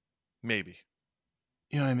 Maybe.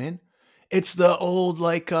 You know what I mean? It's the old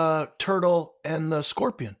turtle and the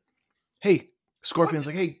scorpion. Hey, Scorpion's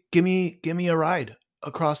like, hey, give me a ride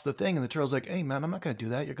across the thing. And the turtle's like, hey, man, I'm not going to do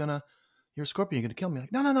that. You're a scorpion. You're going to kill me.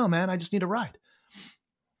 Like, no, man. I just need a ride.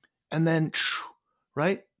 And then,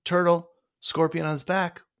 right? Turtle, scorpion on his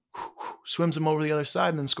back, swims him over the other side.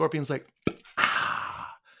 And then Scorpion's like,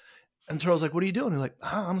 ah. And the turtle's like, what are you doing? He's like,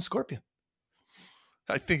 I'm a scorpion.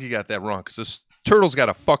 I think you got that wrong because this turtle's got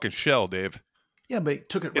a fucking shell, Dave. Yeah, but he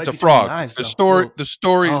took it right. It's a frog. The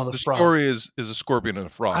story is a scorpion and a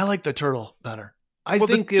frog. I like the turtle better. I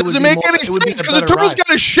think it doesn't make any sense because the turtle's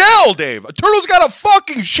got a shell, Dave. A turtle's got a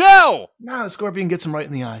fucking shell. No, the scorpion gets him right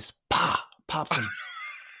in the eyes. Pops him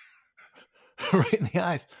right in the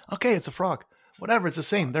eyes. Okay, it's a frog. Whatever, it's the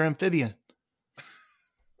same. They're amphibian.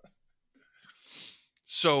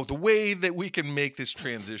 So the way that we can make this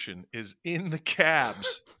transition is in the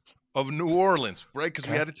cabs of New Orleans, right? Because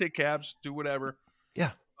we had to take cabs, do whatever.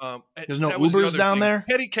 Yeah. There's no Ubers down there?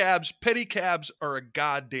 Petty cabs are a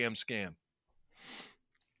goddamn scam.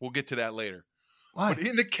 We'll get to that later. Why? But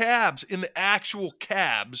in the cabs, in the actual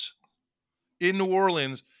cabs in New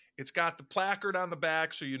Orleans, it's got the placard on the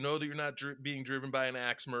back so you know that you're not being driven by an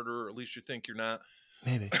axe murderer, or at least you think you're not.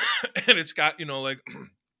 Maybe. And it's got,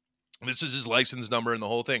 this is his license number and the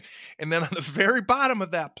whole thing. And then on the very bottom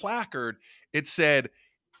of that placard, it said,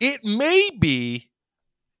 it may be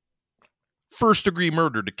first-degree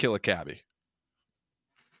murder to kill a cabbie.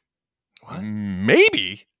 What?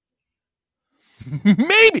 Maybe.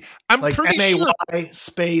 Maybe. I'm like pretty sure. MAY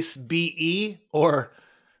space BE or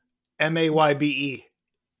MAYBE?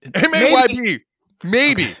 MAYB.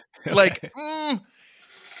 Maybe. Okay. Like,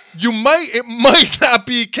 it might not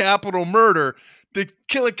be capital murder to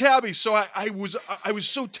kill a cabbie. So I was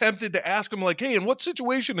so tempted to ask him, like, hey, in what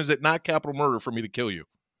situation is it not capital murder for me to kill you?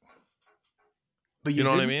 But you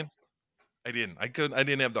know what I mean? I didn't. I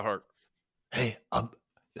didn't have the heart. Hey,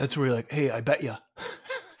 that's where you're like, hey, I bet you.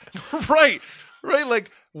 Right.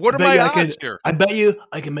 Like, what are my odds here? I bet you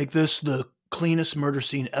I can make this the cleanest murder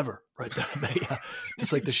scene ever. Right there. I bet you.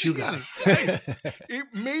 Just like the shoe guy.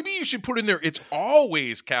 Maybe you should put in there, it's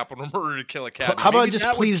always capital murder to kill a cabbie. How about just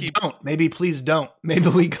please don't? Maybe please don't. Maybe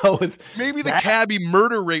we go with maybe the cabbie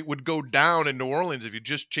murder rate would go down in New Orleans if you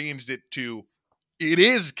just changed it to it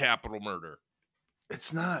is capital murder.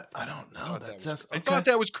 It's not. I don't know. I thought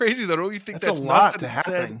that was crazy though. Don't you think that's a lot to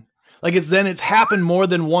happen? Like it's happened more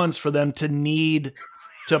than once for them to need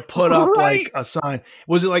to put up like a sign.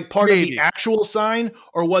 Was it like part of the actual sign,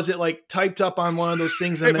 or was it like typed up on one of those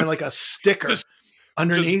things and then like a sticker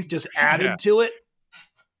underneath just added to it?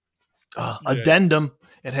 Addendum.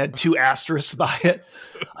 It had 2 asterisks by it.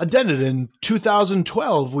 Addended in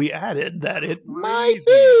 2012. We added that it might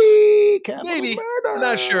be capital murder. I'm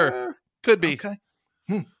not sure. Could be. Okay.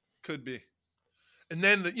 Could be. And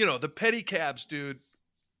then the pedicabs, dude.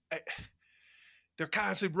 They're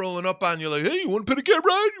constantly rolling up on you like, hey, you want a pedicab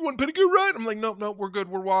ride? You want a pedicab ride? I'm like, nope, we're good.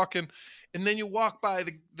 We're walking. And then you walk by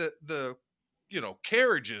the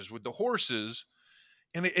carriages with the horses.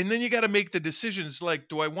 And then you got to make the decisions like,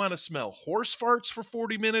 do I want to smell horse farts for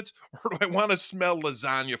 40 minutes or do I want to smell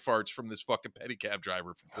lasagna farts from this fucking pedicab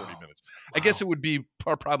driver for 40 minutes? Wow. I guess it would be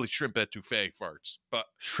probably shrimp etouffee farts. But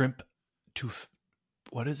shrimp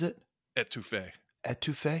what is it? Etouffee.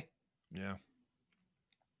 Etouffee? Yeah.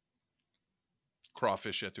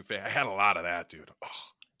 Crawfish etouffee. I had a lot of that, dude. Oh,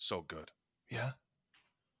 so good. Yeah.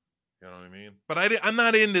 You know what I mean? But I'm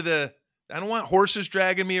not into I don't want horses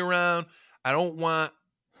dragging me around. I don't want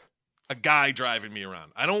a guy driving me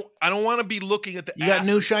around. I don't want to be looking at the You got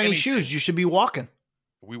new shiny shoes. You should be walking.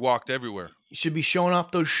 We walked everywhere. You should be showing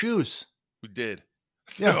off those shoes. We did.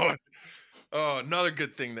 Yeah. Oh, another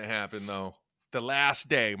good thing that happened though. The last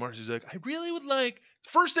day, Marcy's like, I really would like.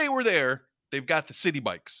 First day we're there, they've got the city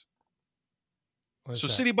bikes.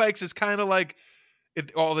 City bikes is kind of like,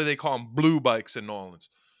 although they call them blue bikes in New Orleans.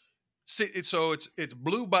 So it's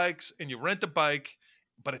blue bikes, and you rent the bike,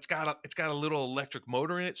 but it's got a little electric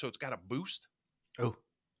motor in it, so it's got a boost. Oh,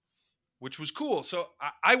 which was cool. So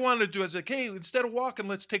I wanted to do. I was like, hey, instead of walking,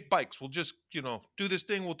 let's take bikes. We'll just do this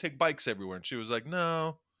thing. We'll take bikes everywhere. And she was like,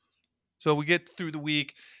 no. So we get through the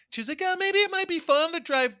week. She's like, yeah, maybe it might be fun to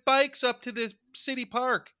drive bikes up to this city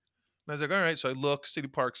park. And I was like, all right. So I look, city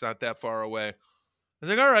park's not that far away. I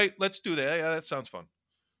was like, all right, let's do that. Yeah, that sounds fun.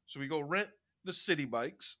 So we go rent the city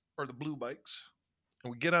bikes or the blue bikes.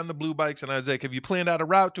 And we get on the blue bikes. And I was like, have you planned out a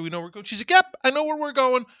route? Do we know where we're going? She's like, yep, I know where we're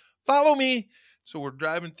going. Follow me. So we're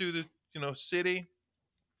driving through the city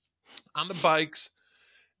on the bikes.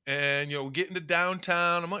 And, we get into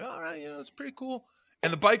downtown. I'm like, all right, it's pretty cool.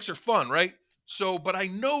 And the bikes are fun, right? So, but I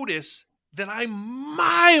notice that I'm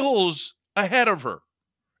miles ahead of her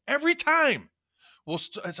every time. Well,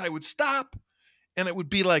 as I would stop, and it would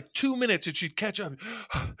be like 2 minutes, and she'd catch up.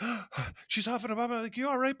 She's huffing about. I'm like, you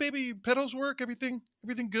all right, baby? Pedals work? Everything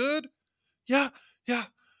good? Yeah.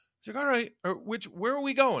 She's like, all right. Where are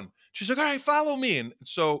we going? She's like, all right, follow me. And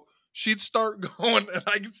so she'd start going, and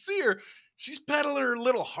I could see her. She's pedaling her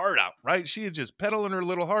little heart out, right? She is just pedaling her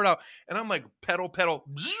little heart out. And I'm like, pedal,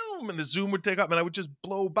 zoom. And the zoom would take up, and I would just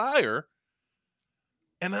blow by her.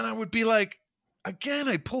 And then I would be like, again,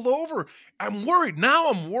 I pulled over. I'm worried. Now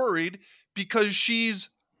I'm worried because she's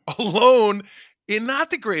alone in not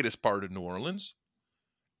the greatest part of New Orleans.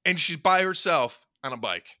 And she's by herself on a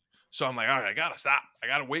bike. So I'm like, all right, I got to stop. I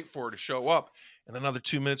got to wait for her to show up. And another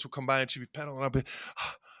 2 minutes will come by, and she'd be pedaling up.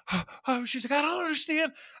 She's like, I don't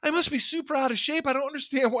understand. I must be super out of shape. I don't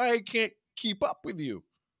understand why I can't keep up with you.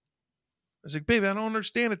 I was like, baby, I don't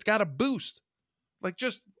understand. It's got a boost. Like,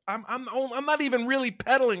 just, I'm not even really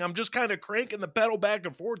pedaling. I'm just kind of cranking the pedal back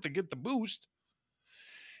and forth to get the boost.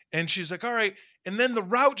 And she's like, all right. And then the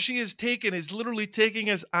route she has taken is literally taking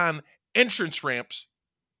us on entrance ramps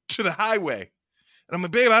to the highway. And I'm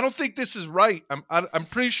like, babe, I don't think this is right. I'm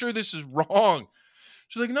pretty sure this is wrong.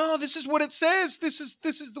 She's like, no, this is what it says. This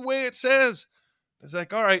is the way it says. I was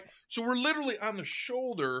like, all right. So we're literally on the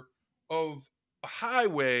shoulder of a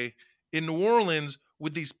highway in New Orleans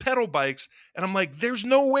with these pedal bikes. And I'm like, there's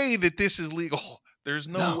no way that this is legal. There's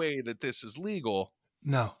no way that this is legal.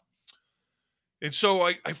 No. And so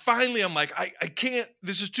I finally, I'm like, I can't,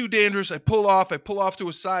 this is too dangerous. I pull off to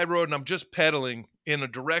a side road, and I'm just pedaling in a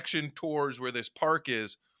direction towards where this park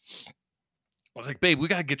is. I was like, babe, we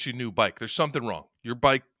got to get you a new bike. There's something wrong. Your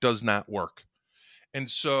bike does not work. And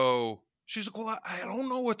so she's like, well, I don't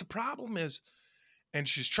know what the problem is. And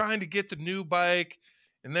she's trying to get the new bike.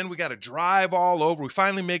 And then we got to drive all over. We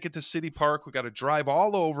finally make it to City Park. We got to drive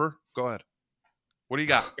all over. Go ahead. What do you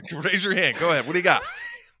got? Raise your hand. Go ahead. What do you got?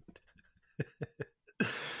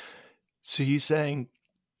 So you saying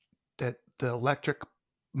that the electric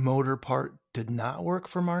motor part did not work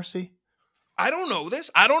for Marcy? I don't know this.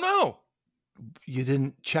 I don't know. You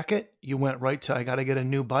didn't check it? You went right to, I got to get a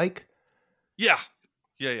new bike? Yeah.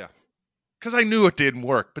 Because I knew it didn't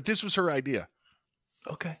work, but this was her idea.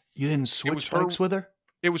 Okay. You didn't switch bikes with her?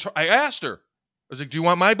 It was her. I asked her. I was like, do you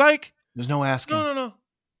want my bike? There's no asking. No.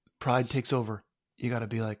 Pride takes over. You got to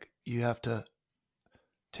be like, you have to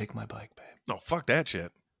take my bike, babe. No, fuck that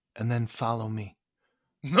shit. And then follow me.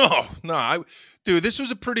 No. Dude, this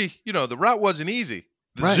was a pretty, the route wasn't easy.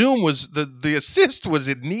 The Zoom was, the assist was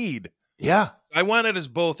in need. Yeah. I wanted us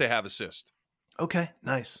both to have assist. Okay,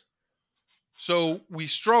 nice. So we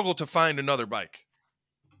struggled to find another bike.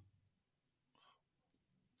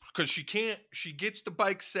 Because she gets the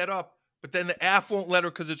bike set up, but then the app won't let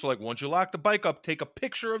her, because it's like, once you lock the bike up, take a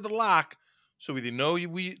picture of the lock so we know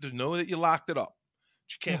that you locked it up.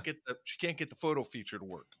 She can't get the photo feature to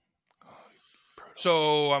work.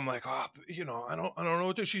 So I'm like, I don't know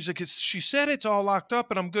what to do. She's like, she said it's all locked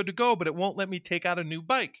up and I'm good to go, but it won't let me take out a new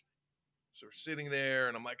bike. So we're sitting there,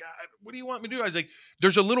 and I'm like, what do you want me to do? I was like,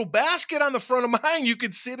 there's a little basket on the front of mine. You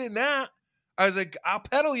could sit in that. I was like, I'll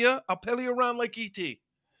pedal you around like E.T.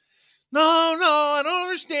 No, I don't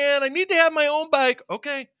understand. I need to have my own bike.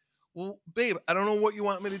 Okay. Well, babe, I don't know what you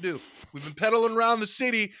want me to do. We've been pedaling around the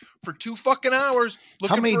city for 2 fucking hours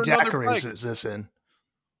looking for another bike. How many daiquiris is this in?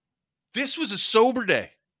 This was a sober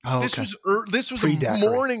day. Oh, okay. This was a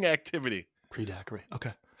morning activity. Pre-daiquiri.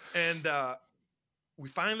 Okay. And we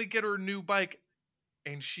finally get her a new bike,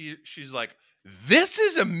 and she's like, this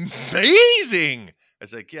is amazing. I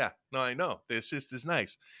was like, yeah, no, I know. The assist is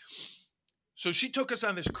nice. So she took us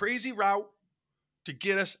on this crazy route to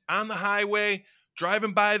get us on the highway,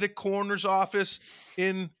 driving by the coroner's office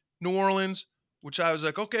in New Orleans, which I was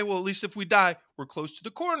like, okay, well, at least if we die, we're close to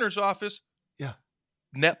the coroner's office. Yeah.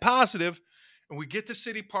 Net positive. And we get to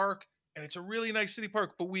City Park, And it's a really nice city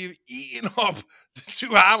park, but we've eaten up the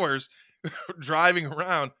 2 hours driving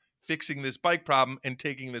around, fixing this bike problem and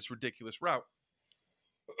taking this ridiculous route.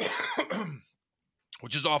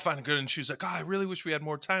 Which is all fine and good. And she was like, oh, I really wish we had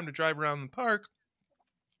more time to drive around the park.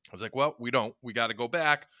 I was like, well, we don't. We got to go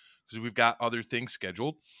back because we've got other things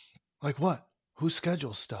scheduled. Like what? Who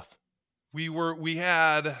schedules stuff? We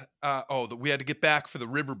had to get back for the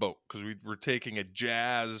riverboat because we were taking a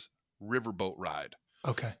jazz riverboat ride.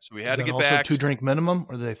 Okay. So we had to get also back. 2-drink minimum,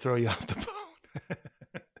 or did they throw you off the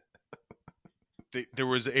boat? There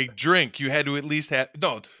was a drink. You had to at least have.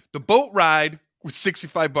 No, the boat ride was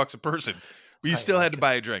 $65 a person. But you still had to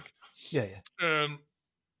buy a drink. Yeah.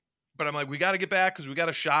 But I'm like, we got to get back because we got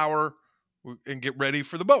to shower and get ready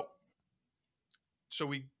for the boat. So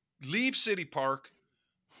we leave City Park,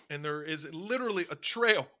 and there is literally a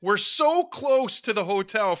trail. We're so close to the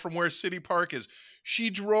hotel from where City Park is.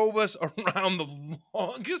 She drove us around the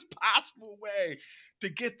longest possible way to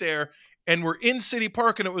get there. And we're in City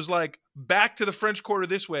Park, and it was like back to the French Quarter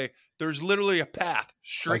this way. There's literally a path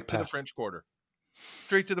straight to the French Quarter.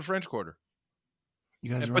 Straight to the French Quarter.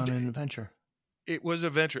 You guys were on an adventure. It was an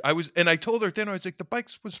adventure. I told her at dinner, I was like, the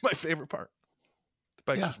bikes was my favorite part. The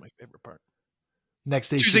bikes was my favorite part. Next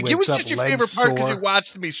day, she was like, it was just your favorite part because you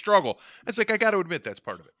watched me struggle. I was like, I got to admit, that's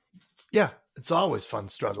part of it. Yeah, it's always fun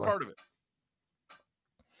struggling. That's part of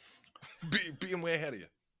it. Being way ahead of you.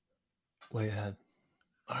 Way ahead.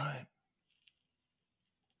 All right.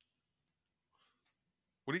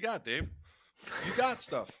 What do you got, Dave? You got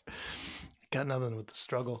stuff. Got nothing with the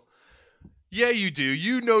struggle. Yeah, you do.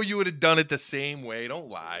 You know you would have done it the same way. Don't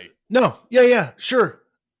lie. No. Yeah. Sure.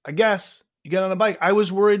 I guess. You get on a bike. I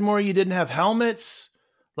was worried more you didn't have helmets.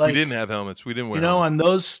 Like, we didn't have helmets. We didn't wear helmets. On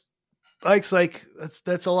those bikes, like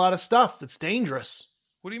that's a lot of stuff. That's dangerous.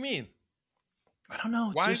 What do you mean? I don't know.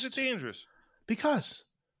 Why is it dangerous? Because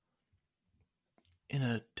in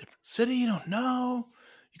a different city, you don't know.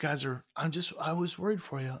 You guys are, I was worried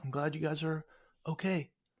for you. I'm glad you guys are okay.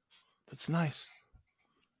 That's nice.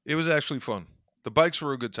 It was actually fun. The bikes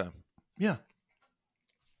were a good time. Yeah.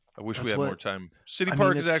 I wish we had more time. City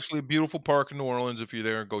Park is actually a beautiful park in New Orleans. If you're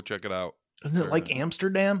there, go check it out. Isn't it like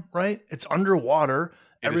Amsterdam, right? It's underwater.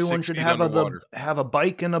 Everyone should have a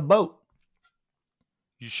bike and a boat.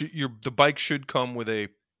 The bike should come with a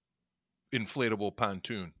inflatable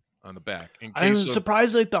pontoon on the back. I'm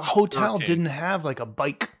surprised like the hotel didn't have like a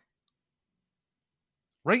bike.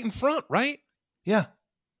 Right in front, right? Yeah.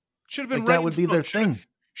 Should have been like right. That would be their thing.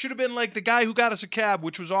 Should have been like the guy who got us a cab,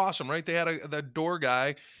 which was awesome, right? They had the door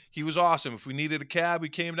guy. He was awesome. If we needed a cab, we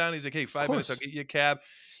came down. He's like, hey, 5 minutes, I'll get you a cab.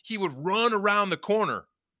 He would run around the corner.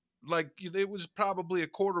 Like it was probably a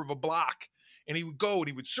quarter of a block. And he would go and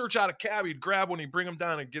he would search out a cab. He'd grab one, he'd bring him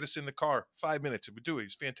down and get us in the car. 5 minutes. It would do it. He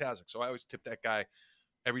was fantastic. So I always tip that guy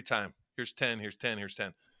every time. Here's 10, here's 10, here's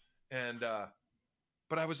 10. And,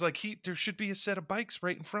 but I was like, there should be a set of bikes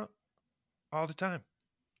right in front all the time.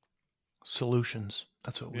 Solutions.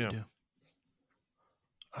 That's what we do.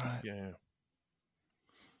 All right. Yeah.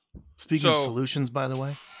 Speaking of solutions, by the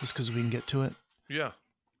way, just because we can get to it. Yeah.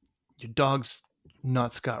 Your dog's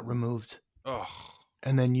nuts got removed. Oh.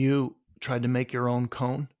 And then you tried to make your own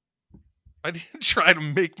cone. I didn't try to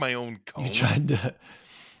make my own cone. You tried to.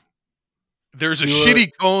 There's a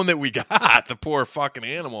shitty cone that we got. The poor fucking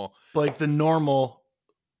animal. Like the normal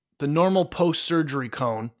post-surgery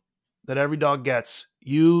cone that every dog gets.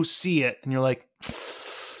 You see it and you're like,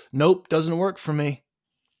 nope, doesn't work for me.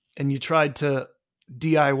 And you tried to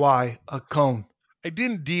DIY a cone. I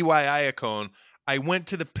didn't DIY a cone. I went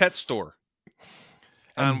to the pet store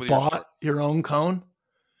and bought your own cone,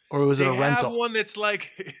 or was it a rental? Have one that's like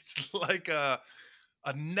it's like a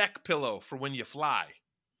neck pillow for when you fly.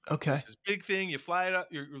 Okay, it's this big thing. You fly it up,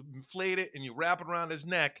 you inflate it, and you wrap it around his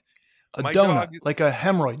neck. My donut, like a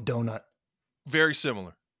hemorrhoid donut. Very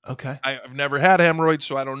similar. Okay. I've never had hemorrhoids,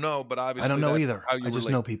 so I don't know. But obviously, I don't know either. I just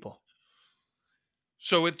know people.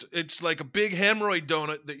 So it's like a big hemorrhoid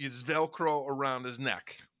donut that you Velcro around his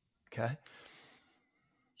neck. Okay.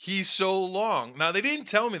 He's so long. Now, they didn't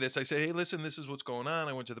tell me this. I said, hey, listen, this is what's going on.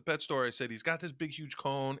 I went to the pet store. I said, he's got this big, huge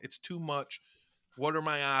cone. It's too much. What are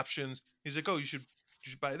my options? He's like, oh, you should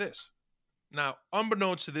buy this. Now,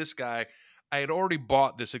 unbeknownst to this guy, I had already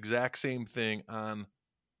bought this exact same thing on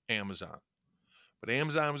Amazon. But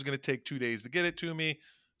Amazon was going to take 2 days to get it to me.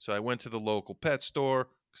 So I went to the local pet store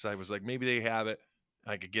because I was like, maybe they have it.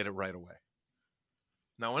 I could get it right away.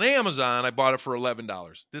 Now, on Amazon, I bought it for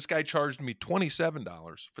 $11. This guy charged me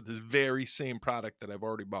 $27 for this very same product that I've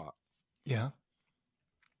already bought. Yeah.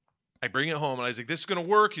 I bring it home, and I was like, this is going to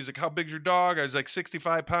work. He's like, how big's your dog? I was like,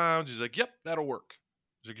 65 pounds. He's like, yep, that'll work.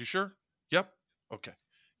 I was like, you sure? Yep. Okay.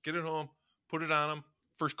 Get it home, put it on him.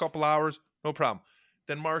 First couple hours, no problem.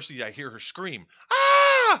 Then Marcy, I hear her scream,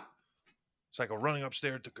 ah! So I go running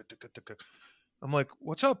upstairs. I'm like,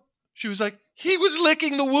 what's up? She was like, he was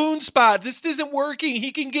licking the wound spot. This isn't working.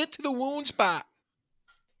 He can get to the wound spot.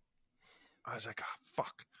 I was like, oh,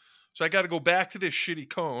 fuck. So I got to go back to this shitty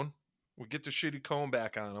cone. We get the shitty cone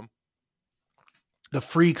back on him. The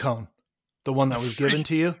free cone. The one that was given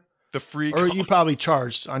to you? The free Or cone. you probably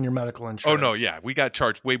charged on your medical insurance. Oh, no, yeah. We got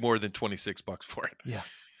charged way more than $26 for it. Yeah.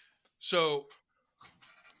 So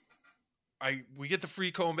we get the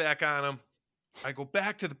free cone back on him. I go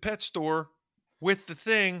back to the pet store with the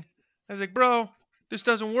thing. I was like, bro, this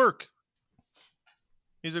doesn't work.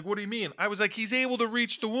 He's like, what do you mean? I was like, he's able to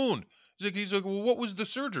reach the wound. He's like, well, what was the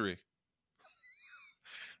surgery?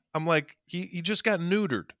 I'm like, he just got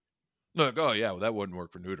neutered. No, like, oh, yeah, well, that wouldn't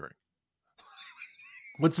work for neutering.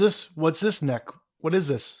 What's this neck? What is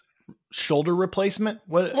this? Shoulder replacement?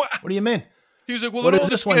 What do you mean? He was like, well, what does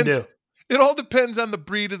this one do? It all depends on the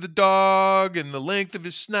breed of the dog and the length of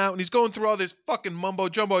his snout. And he's going through all this fucking mumbo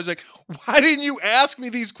jumbo. He's like, why didn't you ask me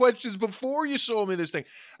these questions before you sold me this thing?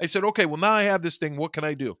 I said, okay, well, now I have this thing. What can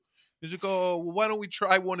I do? He's like, oh, well, why don't we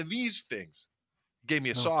try one of these things? He gave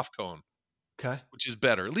me a soft cone. Okay. Which is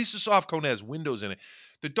better. At least the soft cone has windows in it.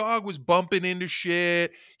 The dog was bumping into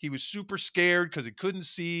shit. He was super scared because he couldn't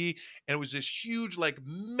see. And it was this huge, like,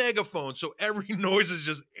 megaphone. So every noise is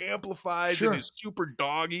just amplified in his super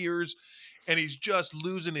dog ears. And he's just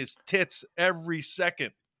losing his tits every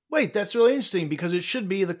second. Wait, that's really interesting because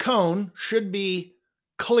the cone should be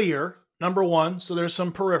clear, number one. So there's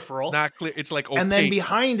some peripheral. Not clear. It's like opaque. And then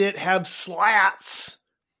behind it have slats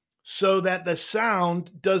so that the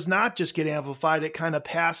sound does not just get amplified. It kind of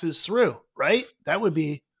passes through, right? That would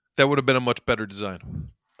have been a much better design.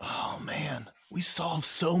 Oh, man. We solve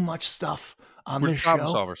so much stuff on We're this show.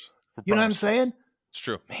 problem solvers. You know what I'm saying? It's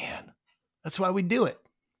true. Man, that's why we do it.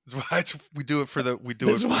 That's why we do it for the family.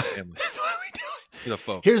 That's why we do it. For the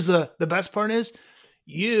folks. Here's the best part is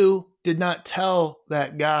you did not tell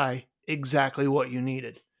that guy exactly what you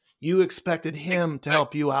needed. You expected him to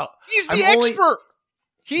help you out. He's the expert.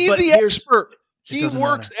 He's the expert. He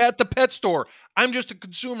works at the pet store. I'm just a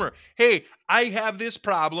consumer. Hey, I have this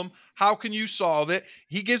problem. How can you solve it?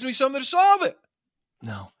 He gives me something to solve it.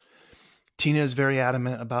 No. Tina is very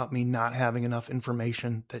adamant about me not having enough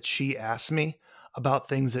information that she asks me about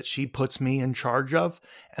things that she puts me in charge of.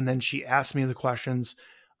 And then she asks me the questions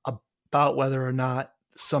about whether or not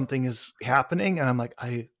something is happening. And I'm like,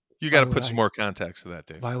 you got to put some more context to that,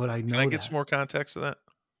 Dave. Why would I know? Can I get some more context to that?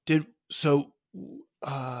 It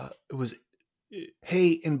was,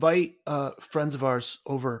 hey, invite friends of ours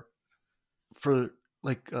over for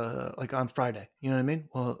like on Friday. You know what I mean?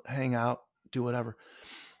 We'll hang out, do whatever.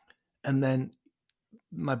 And then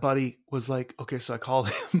my buddy was like, okay, so I called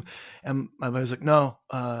him and my buddy was like, no,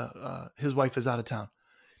 his wife is out of town.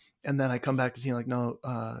 And then I come back to Tina like, no,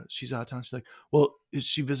 she's out of town. She's like, well, is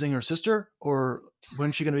she visiting her sister or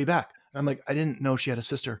when's she going to be back? And I'm like, I didn't know she had a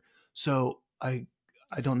sister. So I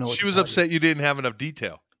don't know. She was upset you didn't have enough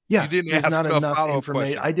detail. Yeah. You didn't ask enough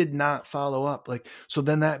information. Question. I did not follow up. Like, so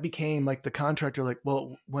then that became like the contractor, like,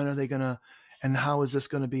 well, when are they going to, and how is this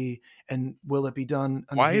going to be? And will it be done?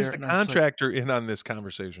 Why is the contractor in on this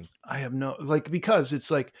conversation? I have no, because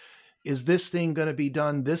it's like, is this thing going to be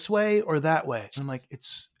done this way or that way? And I'm like,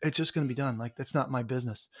 it's just going to be done. Like, that's not my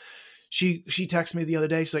business. She texted me the other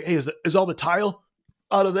day. She's like, hey, is all the tile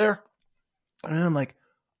out of there? And I'm like,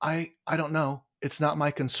 I don't know. It's not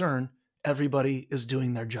my concern. Everybody is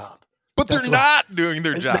doing their job. But they're not doing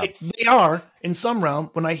their job. They are in some realm.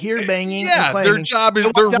 When I hear banging, yeah, and clanging, their job is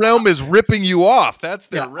their realm is ripping you off. That's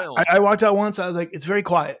their realm. I walked out once. I was like, it's very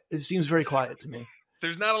quiet. It seems very quiet to me.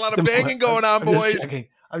 There's not a lot of banging going on, boys.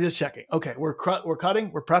 I'm just checking. Okay, we're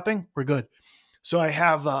cutting. We're prepping. We're good. So I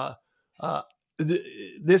have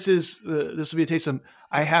this will be a taste of.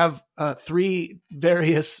 I have 3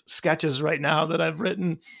 various sketches right now that I've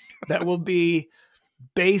written that will be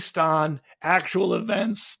based on actual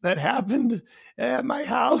events that happened at my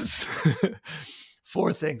house.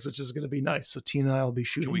 4 things, which is going to be nice. So Tina and I will be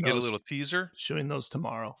shooting. Can we get a little teaser? Shooting those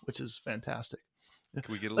tomorrow, which is fantastic.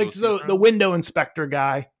 Can we get a little so the window inspector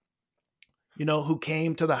guy, who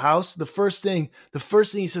came to the house, the first thing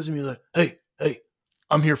he says to me is like, hey,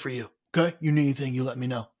 I'm here for you. Okay. You need anything, you let me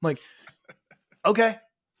know. I'm like, okay,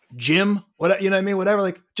 Jim, what, you know what I mean? Whatever,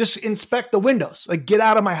 like just inspect the windows, like get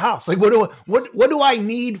out of my house. Like, what do I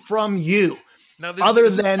need from you? Now,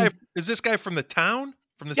 is this guy from the town,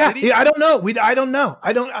 from the city? Yeah, I don't know. I don't know.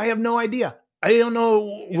 I have no idea. I don't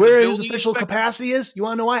know where his official capacity is. You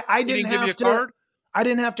want to know why? I didn't have to. I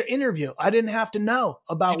didn't have to interview. I didn't have to know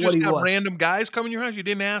about what he was. You just got random guys coming to your house? You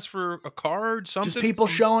didn't ask for a card, something? Just people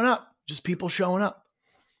showing up. Just people showing up.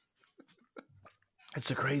 It's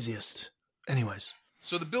the craziest. Anyways.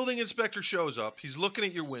 So the building inspector shows up. He's looking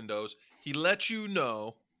at your windows. He lets you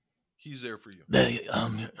know he's there for you. Hey,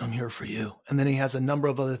 I'm here for you. And then he has a number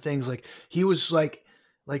of other things. Like he was like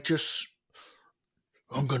just,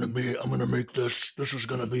 I'm going to make this. This is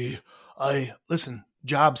going to be, listen,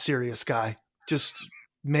 job serious guy. Just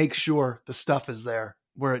make sure the stuff is there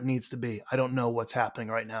where it needs to be. I don't know what's happening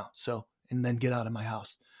right now. So, and then get out of my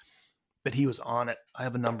house. But he was on it. I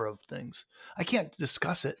have a number of things. I can't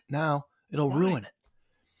discuss it now. It'll ruin it.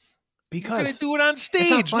 Because you're going to do it on stage.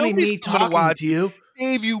 It's not funny Nobody's me talking to you.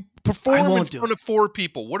 Dave, you perform in front of 4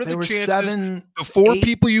 people. What are the chances the 4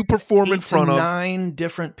 people you perform in front of? 9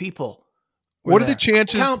 different people. What are the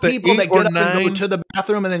chances count people that get up and go to the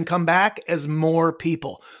bathroom and then come back as more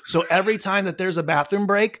people? So every time that there's a bathroom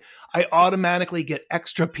break, I automatically get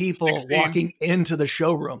extra people 16. Walking into the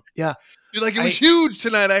showroom. Yeah. You're like, it was huge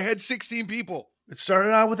tonight. I had 16 people. It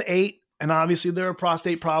started out with 8. And obviously there are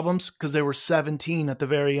prostate problems because there were 17 at the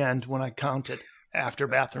very end when I counted after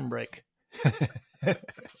bathroom break.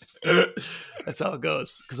 That's how it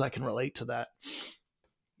goes because I can relate to that.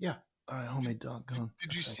 Yeah. All right, homemade dog going.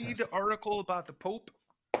 Did you see the article about the Pope?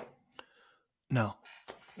 No.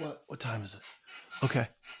 What time is it? Okay.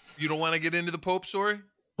 You don't want to get into the Pope story?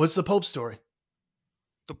 What's the Pope story?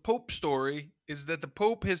 The Pope story is that the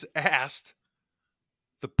Pope has asked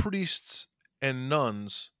the priests and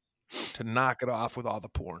nuns to knock it off with all the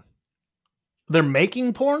porn. They're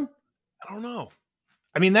making porn? I don't know.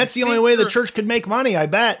 I mean, that's the only way the church could make money, I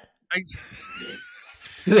bet.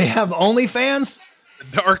 Do they have OnlyFans?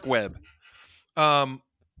 The dark web.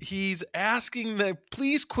 He's asking them,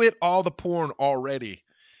 please quit all the porn already.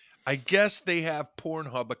 I guess they have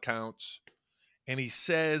Pornhub accounts, and he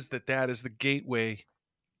says that is the gateway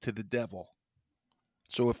to the devil.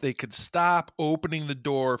 So if they could stop opening the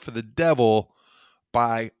door for the devil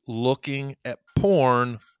by looking at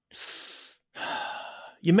porn,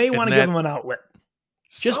 you may want to give them an outlet.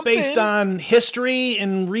 Just based on history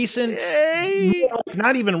and recent,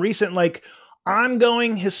 not even recent, like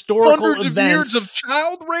ongoing historical hundreds events, of years of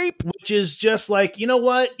child rape, which is just like, you know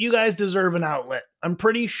what, you guys deserve an outlet. I'm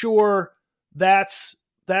pretty sure that's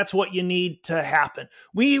what you need to happen.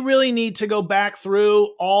 We really need to go back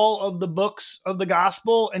through all of the books of the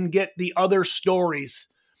gospel and get the other stories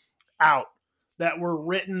out that were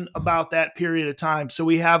written about that period of time. So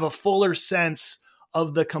we have a fuller sense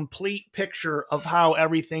of the complete picture of how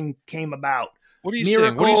everything came about. What are you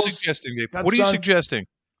saying? What are you suggesting, Dave? What are you suggesting?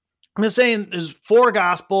 I'm just saying there's 4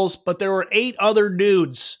 gospels, but there were 8 other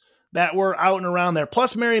dudes that were out and around there.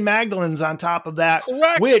 Plus Mary Magdalene's on top of that,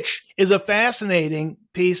 correct, which is a fascinating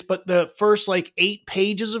piece, but the first 8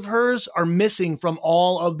 pages of hers are missing from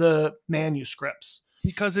all of the manuscripts.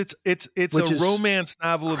 Because it's a romance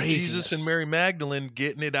novel of Jesus and Mary Magdalene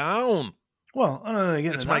getting it on. Well, I don't know.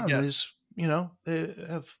 That's my guess. They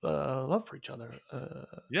have love for each other.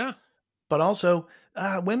 Yeah. But also,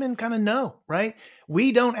 women kind of know, right?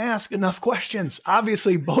 We don't ask enough questions.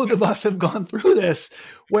 Obviously, both of us have gone through this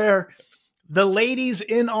where the ladies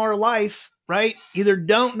in our life, right, either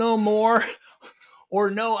don't know more or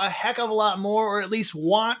know a heck of a lot more, or at least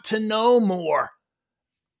want to know more.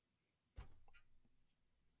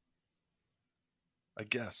 I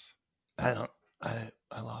guess. I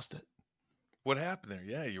lost it. What happened there?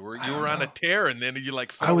 Yeah, you were on a tear, and then you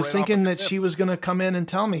fell I was right thinking that she was going to come in and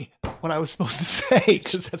tell me what I was supposed to say,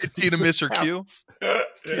 because that's Did Tina miss her cue?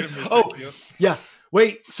 Yeah.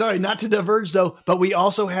 Wait, sorry, not to diverge though, but we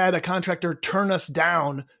also had a contractor turn us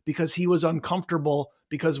down because he was uncomfortable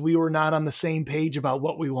because we were not on the same page about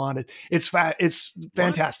what we wanted. It's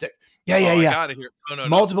fantastic. Yeah. I gotta hear. No.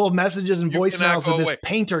 Multiple messages and voicemails of this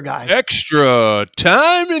painter guy. Extra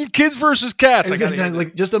time in Kids versus Cats.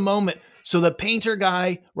 Just a moment. So the painter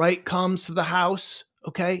guy, right, comes to the house,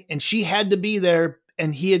 okay, and she had to be there,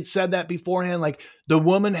 and he had said that beforehand, like the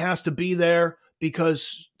woman has to be there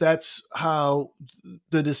because that's how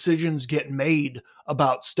the decisions get made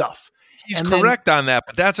about stuff. He's correct on that,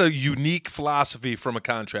 but that's a unique philosophy from a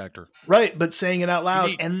contractor. Right, but saying it out loud.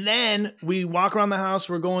 Unique. And then we walk around the house,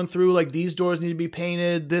 we're going through, like, these doors need to be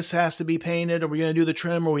painted, this has to be painted, are we going to do the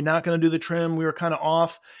trim, are we not going to do the trim? We were kind of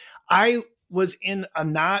off. I was in a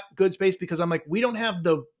not good space because I'm like, we don't have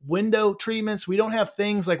the window treatments, we don't have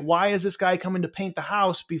things, like, why is this guy coming to paint the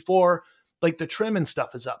house before, like, the trim and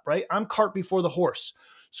stuff is up, right? I'm cart before the horse.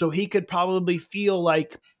 So he could probably feel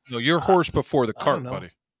like... No, you're horse before the cart,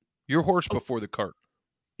 buddy. Your horse before the cart.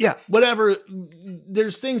 Yeah, whatever.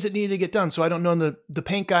 There's things that need to get done. So I don't know. The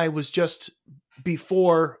paint guy was just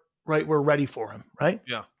before, right, we're ready for him, right?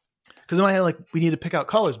 Yeah. Because in my head, like, we need to pick out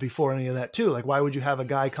colors before any of that too. Like, why would you have a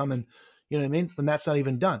guy come and, you know what I mean? When that's not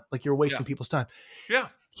even done. Like, you're wasting people's time. Yeah.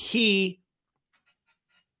 He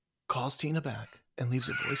calls Tina back and leaves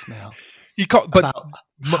a voicemail. He called, but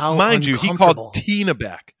mind you, he called Tina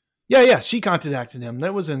back. Yeah. She contacted him.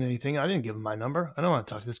 That wasn't anything. I didn't give him my number. I don't want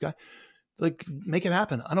to talk to this guy. Like, make it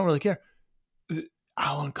happen. I don't really care.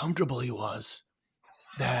 How uncomfortable he was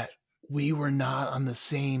that we were not on the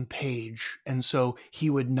same page. And so he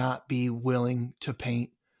would not be willing to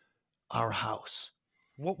paint our house.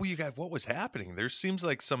 What was happening? There seems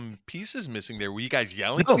like some pieces missing there. Were you guys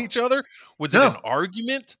yelling at each other? Was it an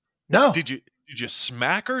argument? No. Did you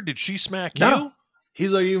smack her? Did she smack you? No.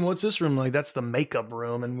 He's like, what's this room? Like, that's the makeup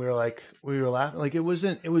room. And we were laughing. Like, it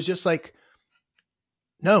was just like,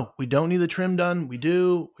 no, we don't need the trim done. We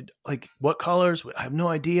do. Like, what colors? I have no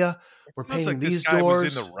idea. We're painting like these this guy doors.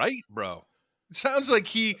 Was in the right, bro. It sounds like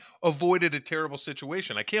he avoided a terrible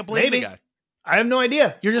situation. I can't blame the guy. I have no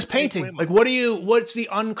idea. You're just painting. Like, what's the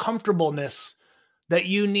uncomfortableness that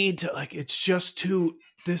you need to, like,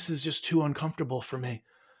 this is just too uncomfortable for me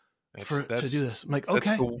to do this. I'm like, okay.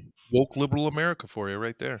 That's the woke liberal America for you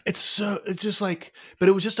right there. It's just like, but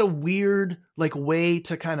it was just a weird, like, way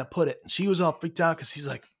to kind of put it. She was all freaked out because he's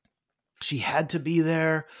like, she had to be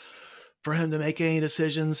there for him to make any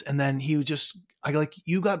decisions. And then he would just,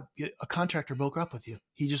 you got a contractor broke up with you.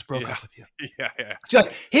 He just broke up with you. Yeah. She's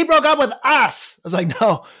like, he broke up with us. I was like,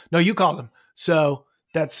 no, you called him. So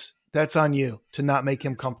that's on you to not make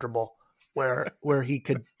him comfortable where he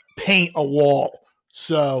could paint a wall.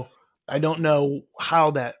 So I don't know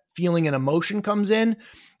how that feeling and emotion comes in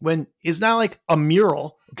when it's not like a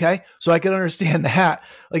mural. Okay. So I can understand that.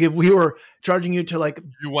 Like, if we were charging you to, like,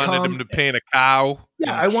 you wanted him to paint a cow.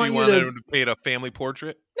 Yeah. I wanted him to paint a family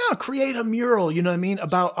portrait. No, create a mural. You know what I mean?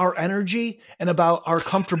 About our energy and about our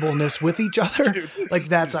comfortableness with each other. Like,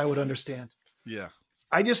 that's, I would understand. Yeah.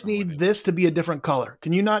 I just need this to be a different color.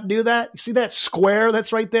 Can you not do that? You see that square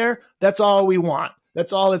that's right there? That's all we want.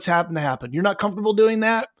 That's all that's happened to happen. You're not comfortable doing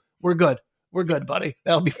that? We're good. We're good, buddy.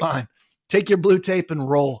 That'll be fine. Take your blue tape and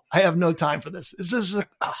roll. I have no time for this. This is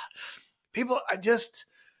people. It's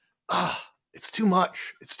too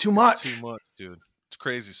much. It's too much. It's too much, dude. It's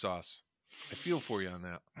crazy sauce. I feel for you on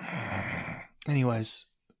that. Anyways.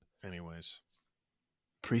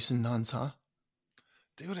 Priests and nuns, huh?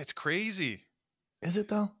 Dude, it's crazy. Is it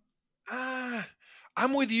though?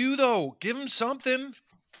 I'm with you though. Give them something.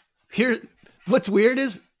 Here, what's weird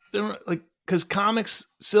is, like, because comics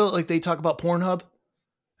still, like, they talk about Pornhub.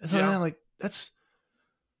 It's like, it's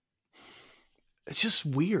just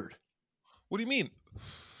weird. What do you mean?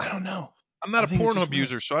 I don't know. I'm not a Pornhub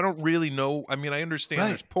user, so I don't really know. I mean, I understand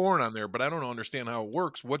there's porn on there, but I don't understand how it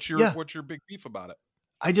works. What's your big beef about it?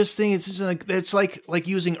 I just think it's just like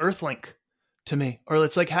using Earthlink to me, or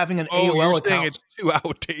it's like having an AOL account. Saying it's too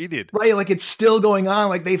outdated, right? Like, it's still going on.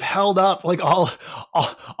 Like, they've held up, like,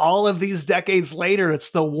 all of these decades later. It's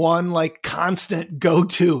the one, like, constant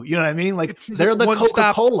go-to. You know what I mean? Like, they're the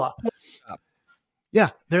Coca-Cola. Yeah,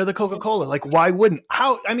 they're the Coca-Cola. Like, why wouldn't?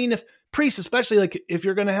 I mean, if priests, especially, like, if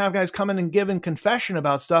you're going to have guys come in and giving confession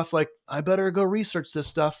about stuff, like, I better go research this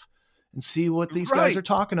stuff and see what these guys are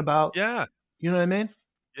talking about. Yeah. You know what I mean?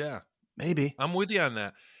 Yeah. Maybe. I'm with you on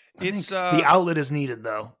that. It's the outlet is needed,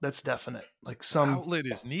 though. That's definite. Like, some outlet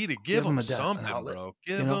is needed. Give them something, bro.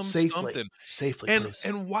 Give them something. Safely.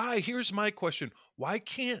 And why? Here's my question. Why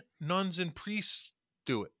can't nuns and priests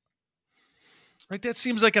do it? Right? That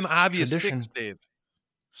seems like an obvious fix, Dave.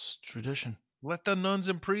 It's tradition. Let the nuns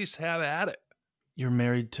and priests have at it. You're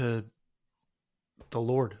married to the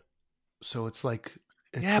Lord. So it's like...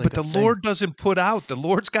 but the Lord doesn't put out. The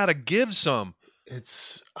Lord's got to give some.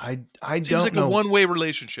 It's... It seems like a one-way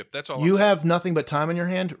relationship. That's all. You have nothing but time on your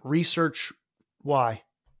hand. Research why.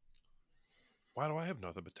 Why do I have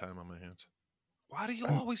nothing but time on my hands? Why do you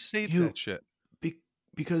always say that shit?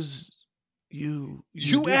 Because... You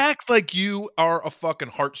act like you are a fucking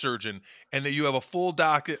heart surgeon and that you have a full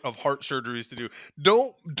docket of heart surgeries to do.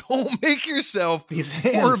 Don't make yourself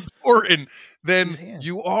more important than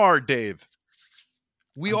you are, Dave.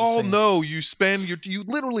 We all know you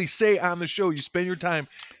literally say on the show, you spend your time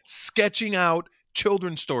sketching out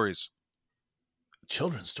children's stories.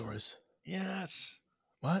 Children's stories? Yes.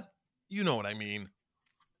 What? You know what I mean.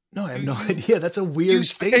 No, I have no idea. That's a weird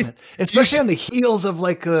statement, especially on the heels of,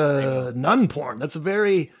 like, nun porn. That's a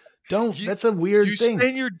weird thing. You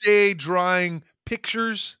spend your day drawing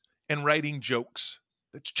pictures and writing jokes.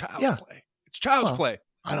 That's child's play. It's child's play.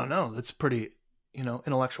 I don't know. That's pretty,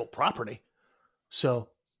 intellectual property. So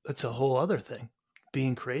that's a whole other thing,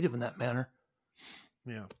 being creative in that manner.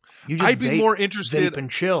 Yeah. You just I'd be more interested. vape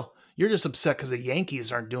and chill. You're just upset because the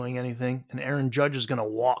Yankees aren't doing anything and Aaron Judge is going to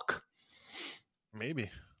walk. Maybe.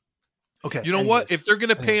 Okay. You know what? If they're going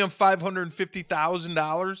to pay him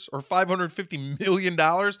 $550,000 or $550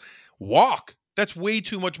 million, walk. That's way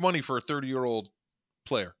too much money for a 30-year-old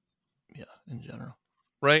player. Yeah, in general.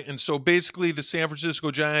 Right? And so basically the San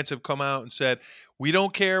Francisco Giants have come out and said, we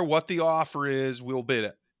don't care what the offer is, we'll bid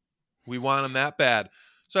it. We want him that bad.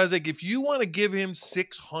 So I was like, if you want to give him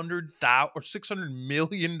 $600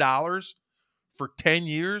 million for 10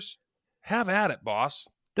 years, have at it, boss.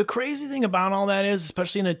 The crazy thing about all that is,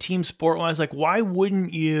 especially in a team sport wise, like, why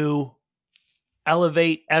wouldn't you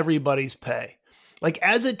elevate everybody's pay? Like,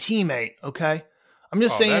 as a teammate, okay? I'm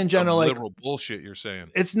just saying in general, like, liberal bullshit you're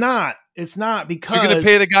saying. It's not because you're going to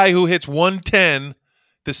pay the guy who hits 110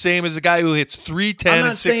 the same as the guy who hits 310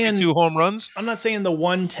 and 62 home runs. I'm not saying the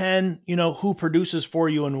 110, who produces for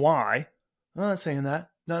you and why. I'm not saying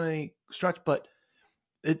that. Not any stretch, but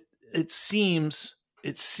it seems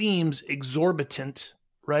exorbitant,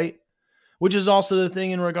 right? Which is also the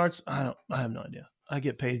thing in regards. I have no idea. I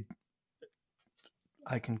get paid.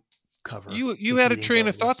 I can cover. You had a train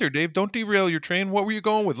of thought there, Dave. Don't derail your train. What were you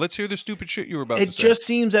going with? Let's hear the stupid shit you were about to say. It just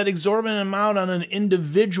seems that exorbitant amount on an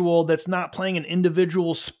individual that's not playing an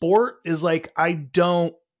individual sport is like, I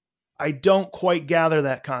don't quite gather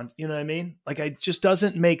that you know what I mean? Like, it just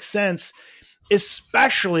doesn't make sense,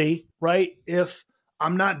 especially, right, if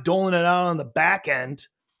I'm not doling it out on the back end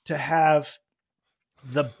to have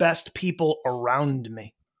the best people around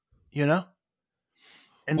me,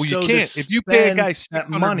 And well, you can't. If you pay a guy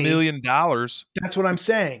 $600 million, that's what I'm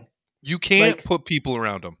saying. You can't put people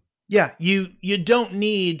around him. Yeah, you don't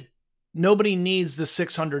need. Nobody needs the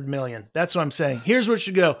 $600 million. That's what I'm saying. Here's where it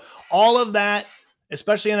should go. All of that,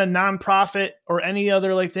 especially in a nonprofit or any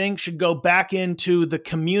other thing, should go back into the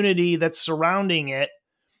community that's surrounding it.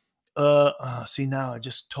 See, now I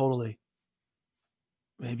just totally.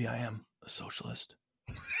 Maybe I am a socialist.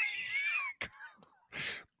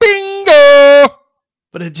 Bingo.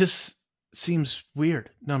 But it just seems weird.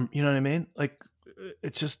 You know what I mean? Like,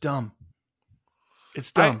 it's just dumb.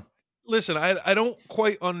 It's dumb. I don't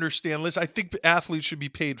quite understand. Listen, I think athletes should be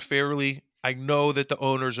paid fairly. I know that the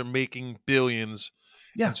owners are making billions.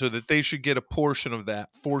 Yeah. And so that they should get a portion of that.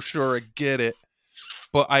 For sure, I get it.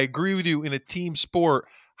 But I agree with you, in a team sport,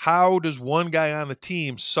 how does one guy on the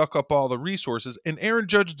team suck up all the resources? And Aaron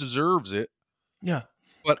Judge deserves it. Yeah.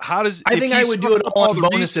 But how does I think I would do it all in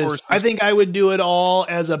bonuses. I think I would do it all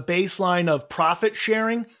as a baseline of profit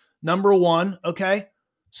sharing. Number one, okay?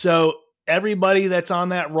 So everybody that's on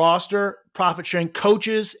that roster, profit sharing,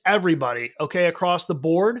 coaches, everybody, okay, across the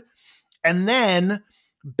board. And then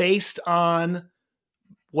based on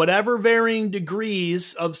whatever varying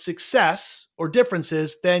degrees of success or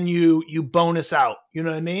differences, then you bonus out. You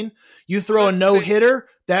know what I mean? You throw a no-hitter,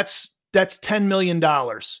 that's $10 million.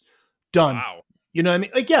 Done. Wow. You know what I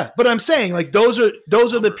mean? Like, yeah, but I'm saying, like, those are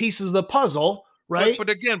the pieces of the puzzle, right? But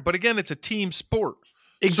again, it's a team sport.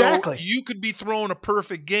 Exactly. So you could be throwing a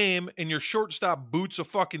perfect game and your shortstop boots a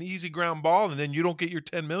fucking easy ground ball and then you don't get your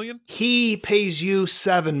 $10 million? He pays you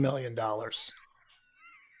 $7 million.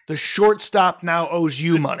 The shortstop now owes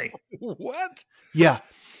you money. What? Yeah.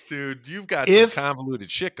 Dude, you've got some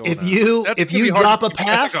convoluted shit going on. If you drop a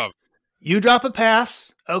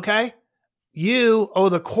pass, okay, you owe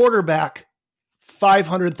the quarterback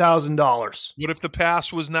 $500,000. What if the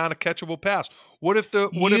pass was not a catchable pass? What if the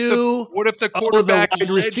quarterback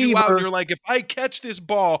led you out and you're like, if I catch this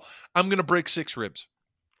ball, I'm going to break 6 ribs?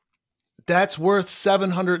 That's worth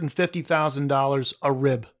 $750,000 a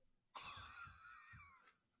rib.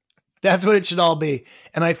 That's what it should all be.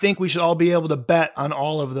 And I think we should all be able to bet on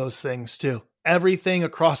all of those things too. Everything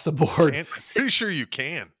across the board. I'm pretty sure you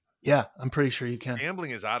can. Yeah, I'm pretty sure you can.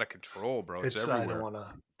 Gambling is out of control, bro. It's everywhere. I don't want to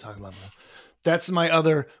talk about that. That's my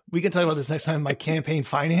other. We can talk about this next time. My campaign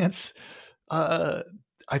finance. I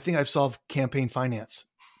think I've solved campaign finance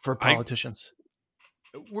for politicians.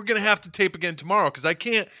 We're gonna have to tape again tomorrow because I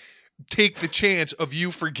can't take the chance of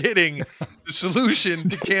you forgetting the solution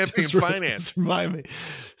to campaign finance. Just remind me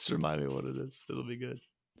what it is. It'll be good.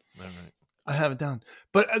 All right. I have it down,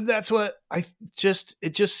 but that's what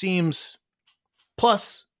it just seems.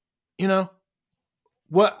 Plus, how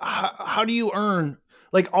do you earn?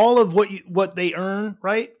 Like, all of what they earn,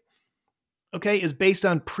 right? Okay, is based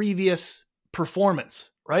on previous performance,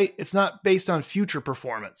 right? It's not based on future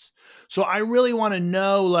performance. So I really want to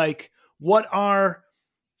know, like, what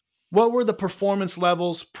were the performance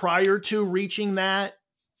levels prior to reaching that,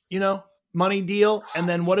 money deal? And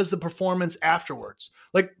then what is the performance afterwards?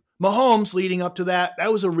 Like Mahomes leading up to that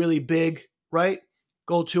was a really big, right?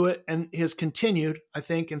 go to it and has continued, I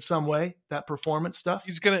think, in some way, that performance stuff.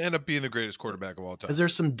 He's going to end up being the greatest quarterback of all time. Is there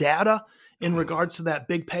some data in regards to that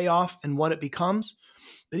big payoff and what it becomes?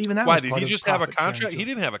 But even that. Why did he just have a contract? He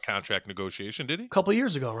didn't have a contract negotiation, did he? A couple of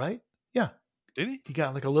years ago, right? Yeah. Did he? He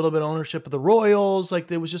got like a little bit of ownership of the Royals.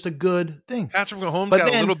 Like, it was just a good thing. Patrick Mahomes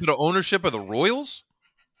got a little bit of ownership of the Royals?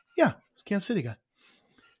 Yeah. Kansas City guy.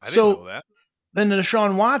 I didn't know that. Then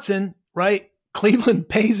Deshaun Watson, right? Cleveland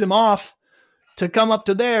pays him off to come up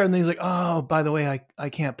to there. And then he's like, oh, by the way, I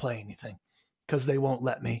can't play anything because they won't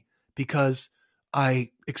let me because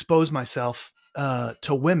I expose myself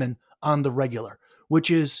to women on the regular, which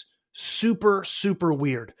is super, super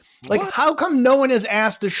weird. Like, how come no one has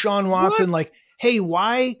asked Deshaun Watson, like, hey,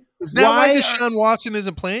 why? Is that why Deshaun Watson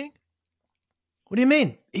isn't playing? What do you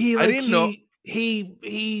mean? I didn't know.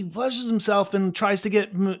 He pleasures himself and tries to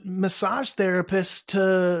get massage therapists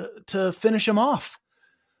to finish him off,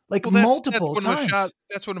 like multiple times.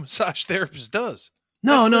 That's what a massage therapist does.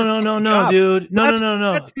 No, dude. No.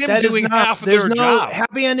 That's him doing half of their job.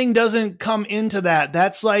 Happy ending doesn't come into that.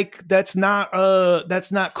 That's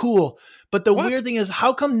not cool. But the weird thing is,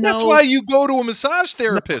 how come That's why you go to a massage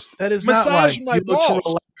therapist. No, that is massage not why. You go to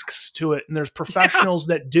relax to it, and there's professionals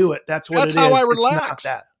that do it. That's what it is. That's how I relax. It's not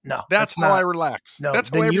that. No, that's how I relax. No, that's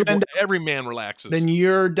how every man relaxes. Then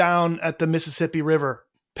you're down at the Mississippi River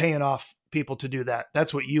paying off people to do that.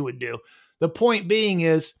 That's what you would do. The point being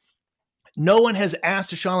is, no one has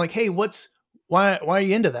asked Deshaun, like, hey, why are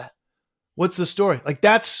you into that? What's the story? Like,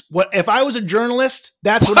 that's what, if I was a journalist,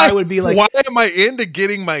 that's what I would be like. Why am I into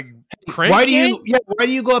getting my crank? Why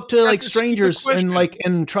do you go up to like strangers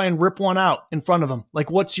and try and rip one out in front of them? Like,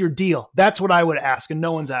 what's your deal? That's what I would ask. And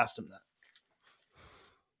no one's asked him that.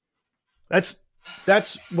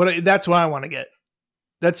 That's what I want to get.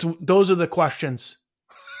 Those are the questions.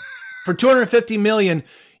 For $250 million,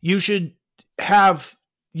 you should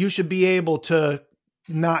be able to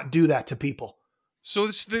not do that to people. So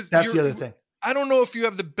that's the other thing. I don't know if you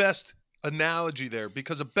have the best analogy there,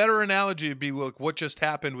 because a better analogy would be like what just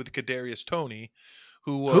happened with Kadarius Toney,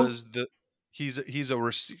 who was he's a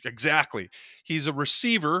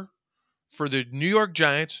receiver for the New York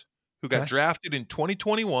Giants who got drafted in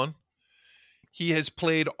 2021. He has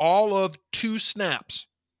played all of 2 snaps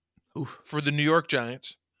for the New York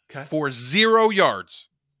Giants for 0 yards.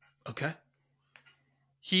 Okay.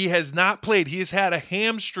 He has not played. He has had a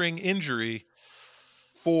hamstring injury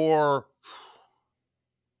for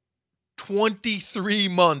 23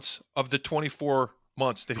 months of the 24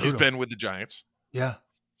 months that he's been with the Giants. Yeah.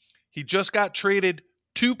 He just got traded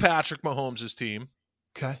to Patrick Mahomes' team.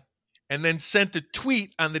 Okay. And then sent a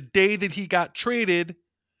tweet on the day that he got traded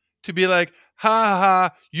to be like,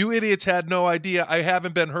 ha, you idiots had no idea. I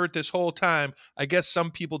haven't been hurt this whole time. I guess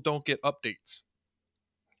some people don't get updates.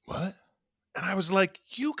 What? And I was like,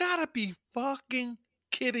 you gotta be fucking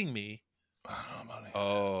kidding me.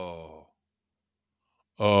 Oh.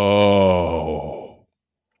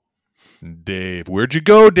 Dave. Where'd you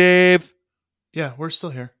go, Dave? Yeah, we're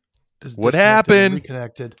still here. What happened?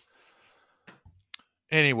 Reconnected.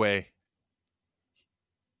 Anyway,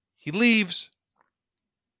 he leaves.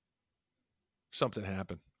 Something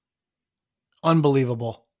happened.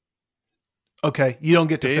 Unbelievable. Okay, you don't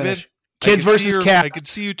get to finish. Kids versus cats. I can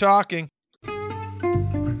see you talking.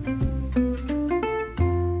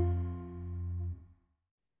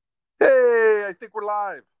 Hey, I think we're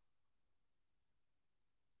live.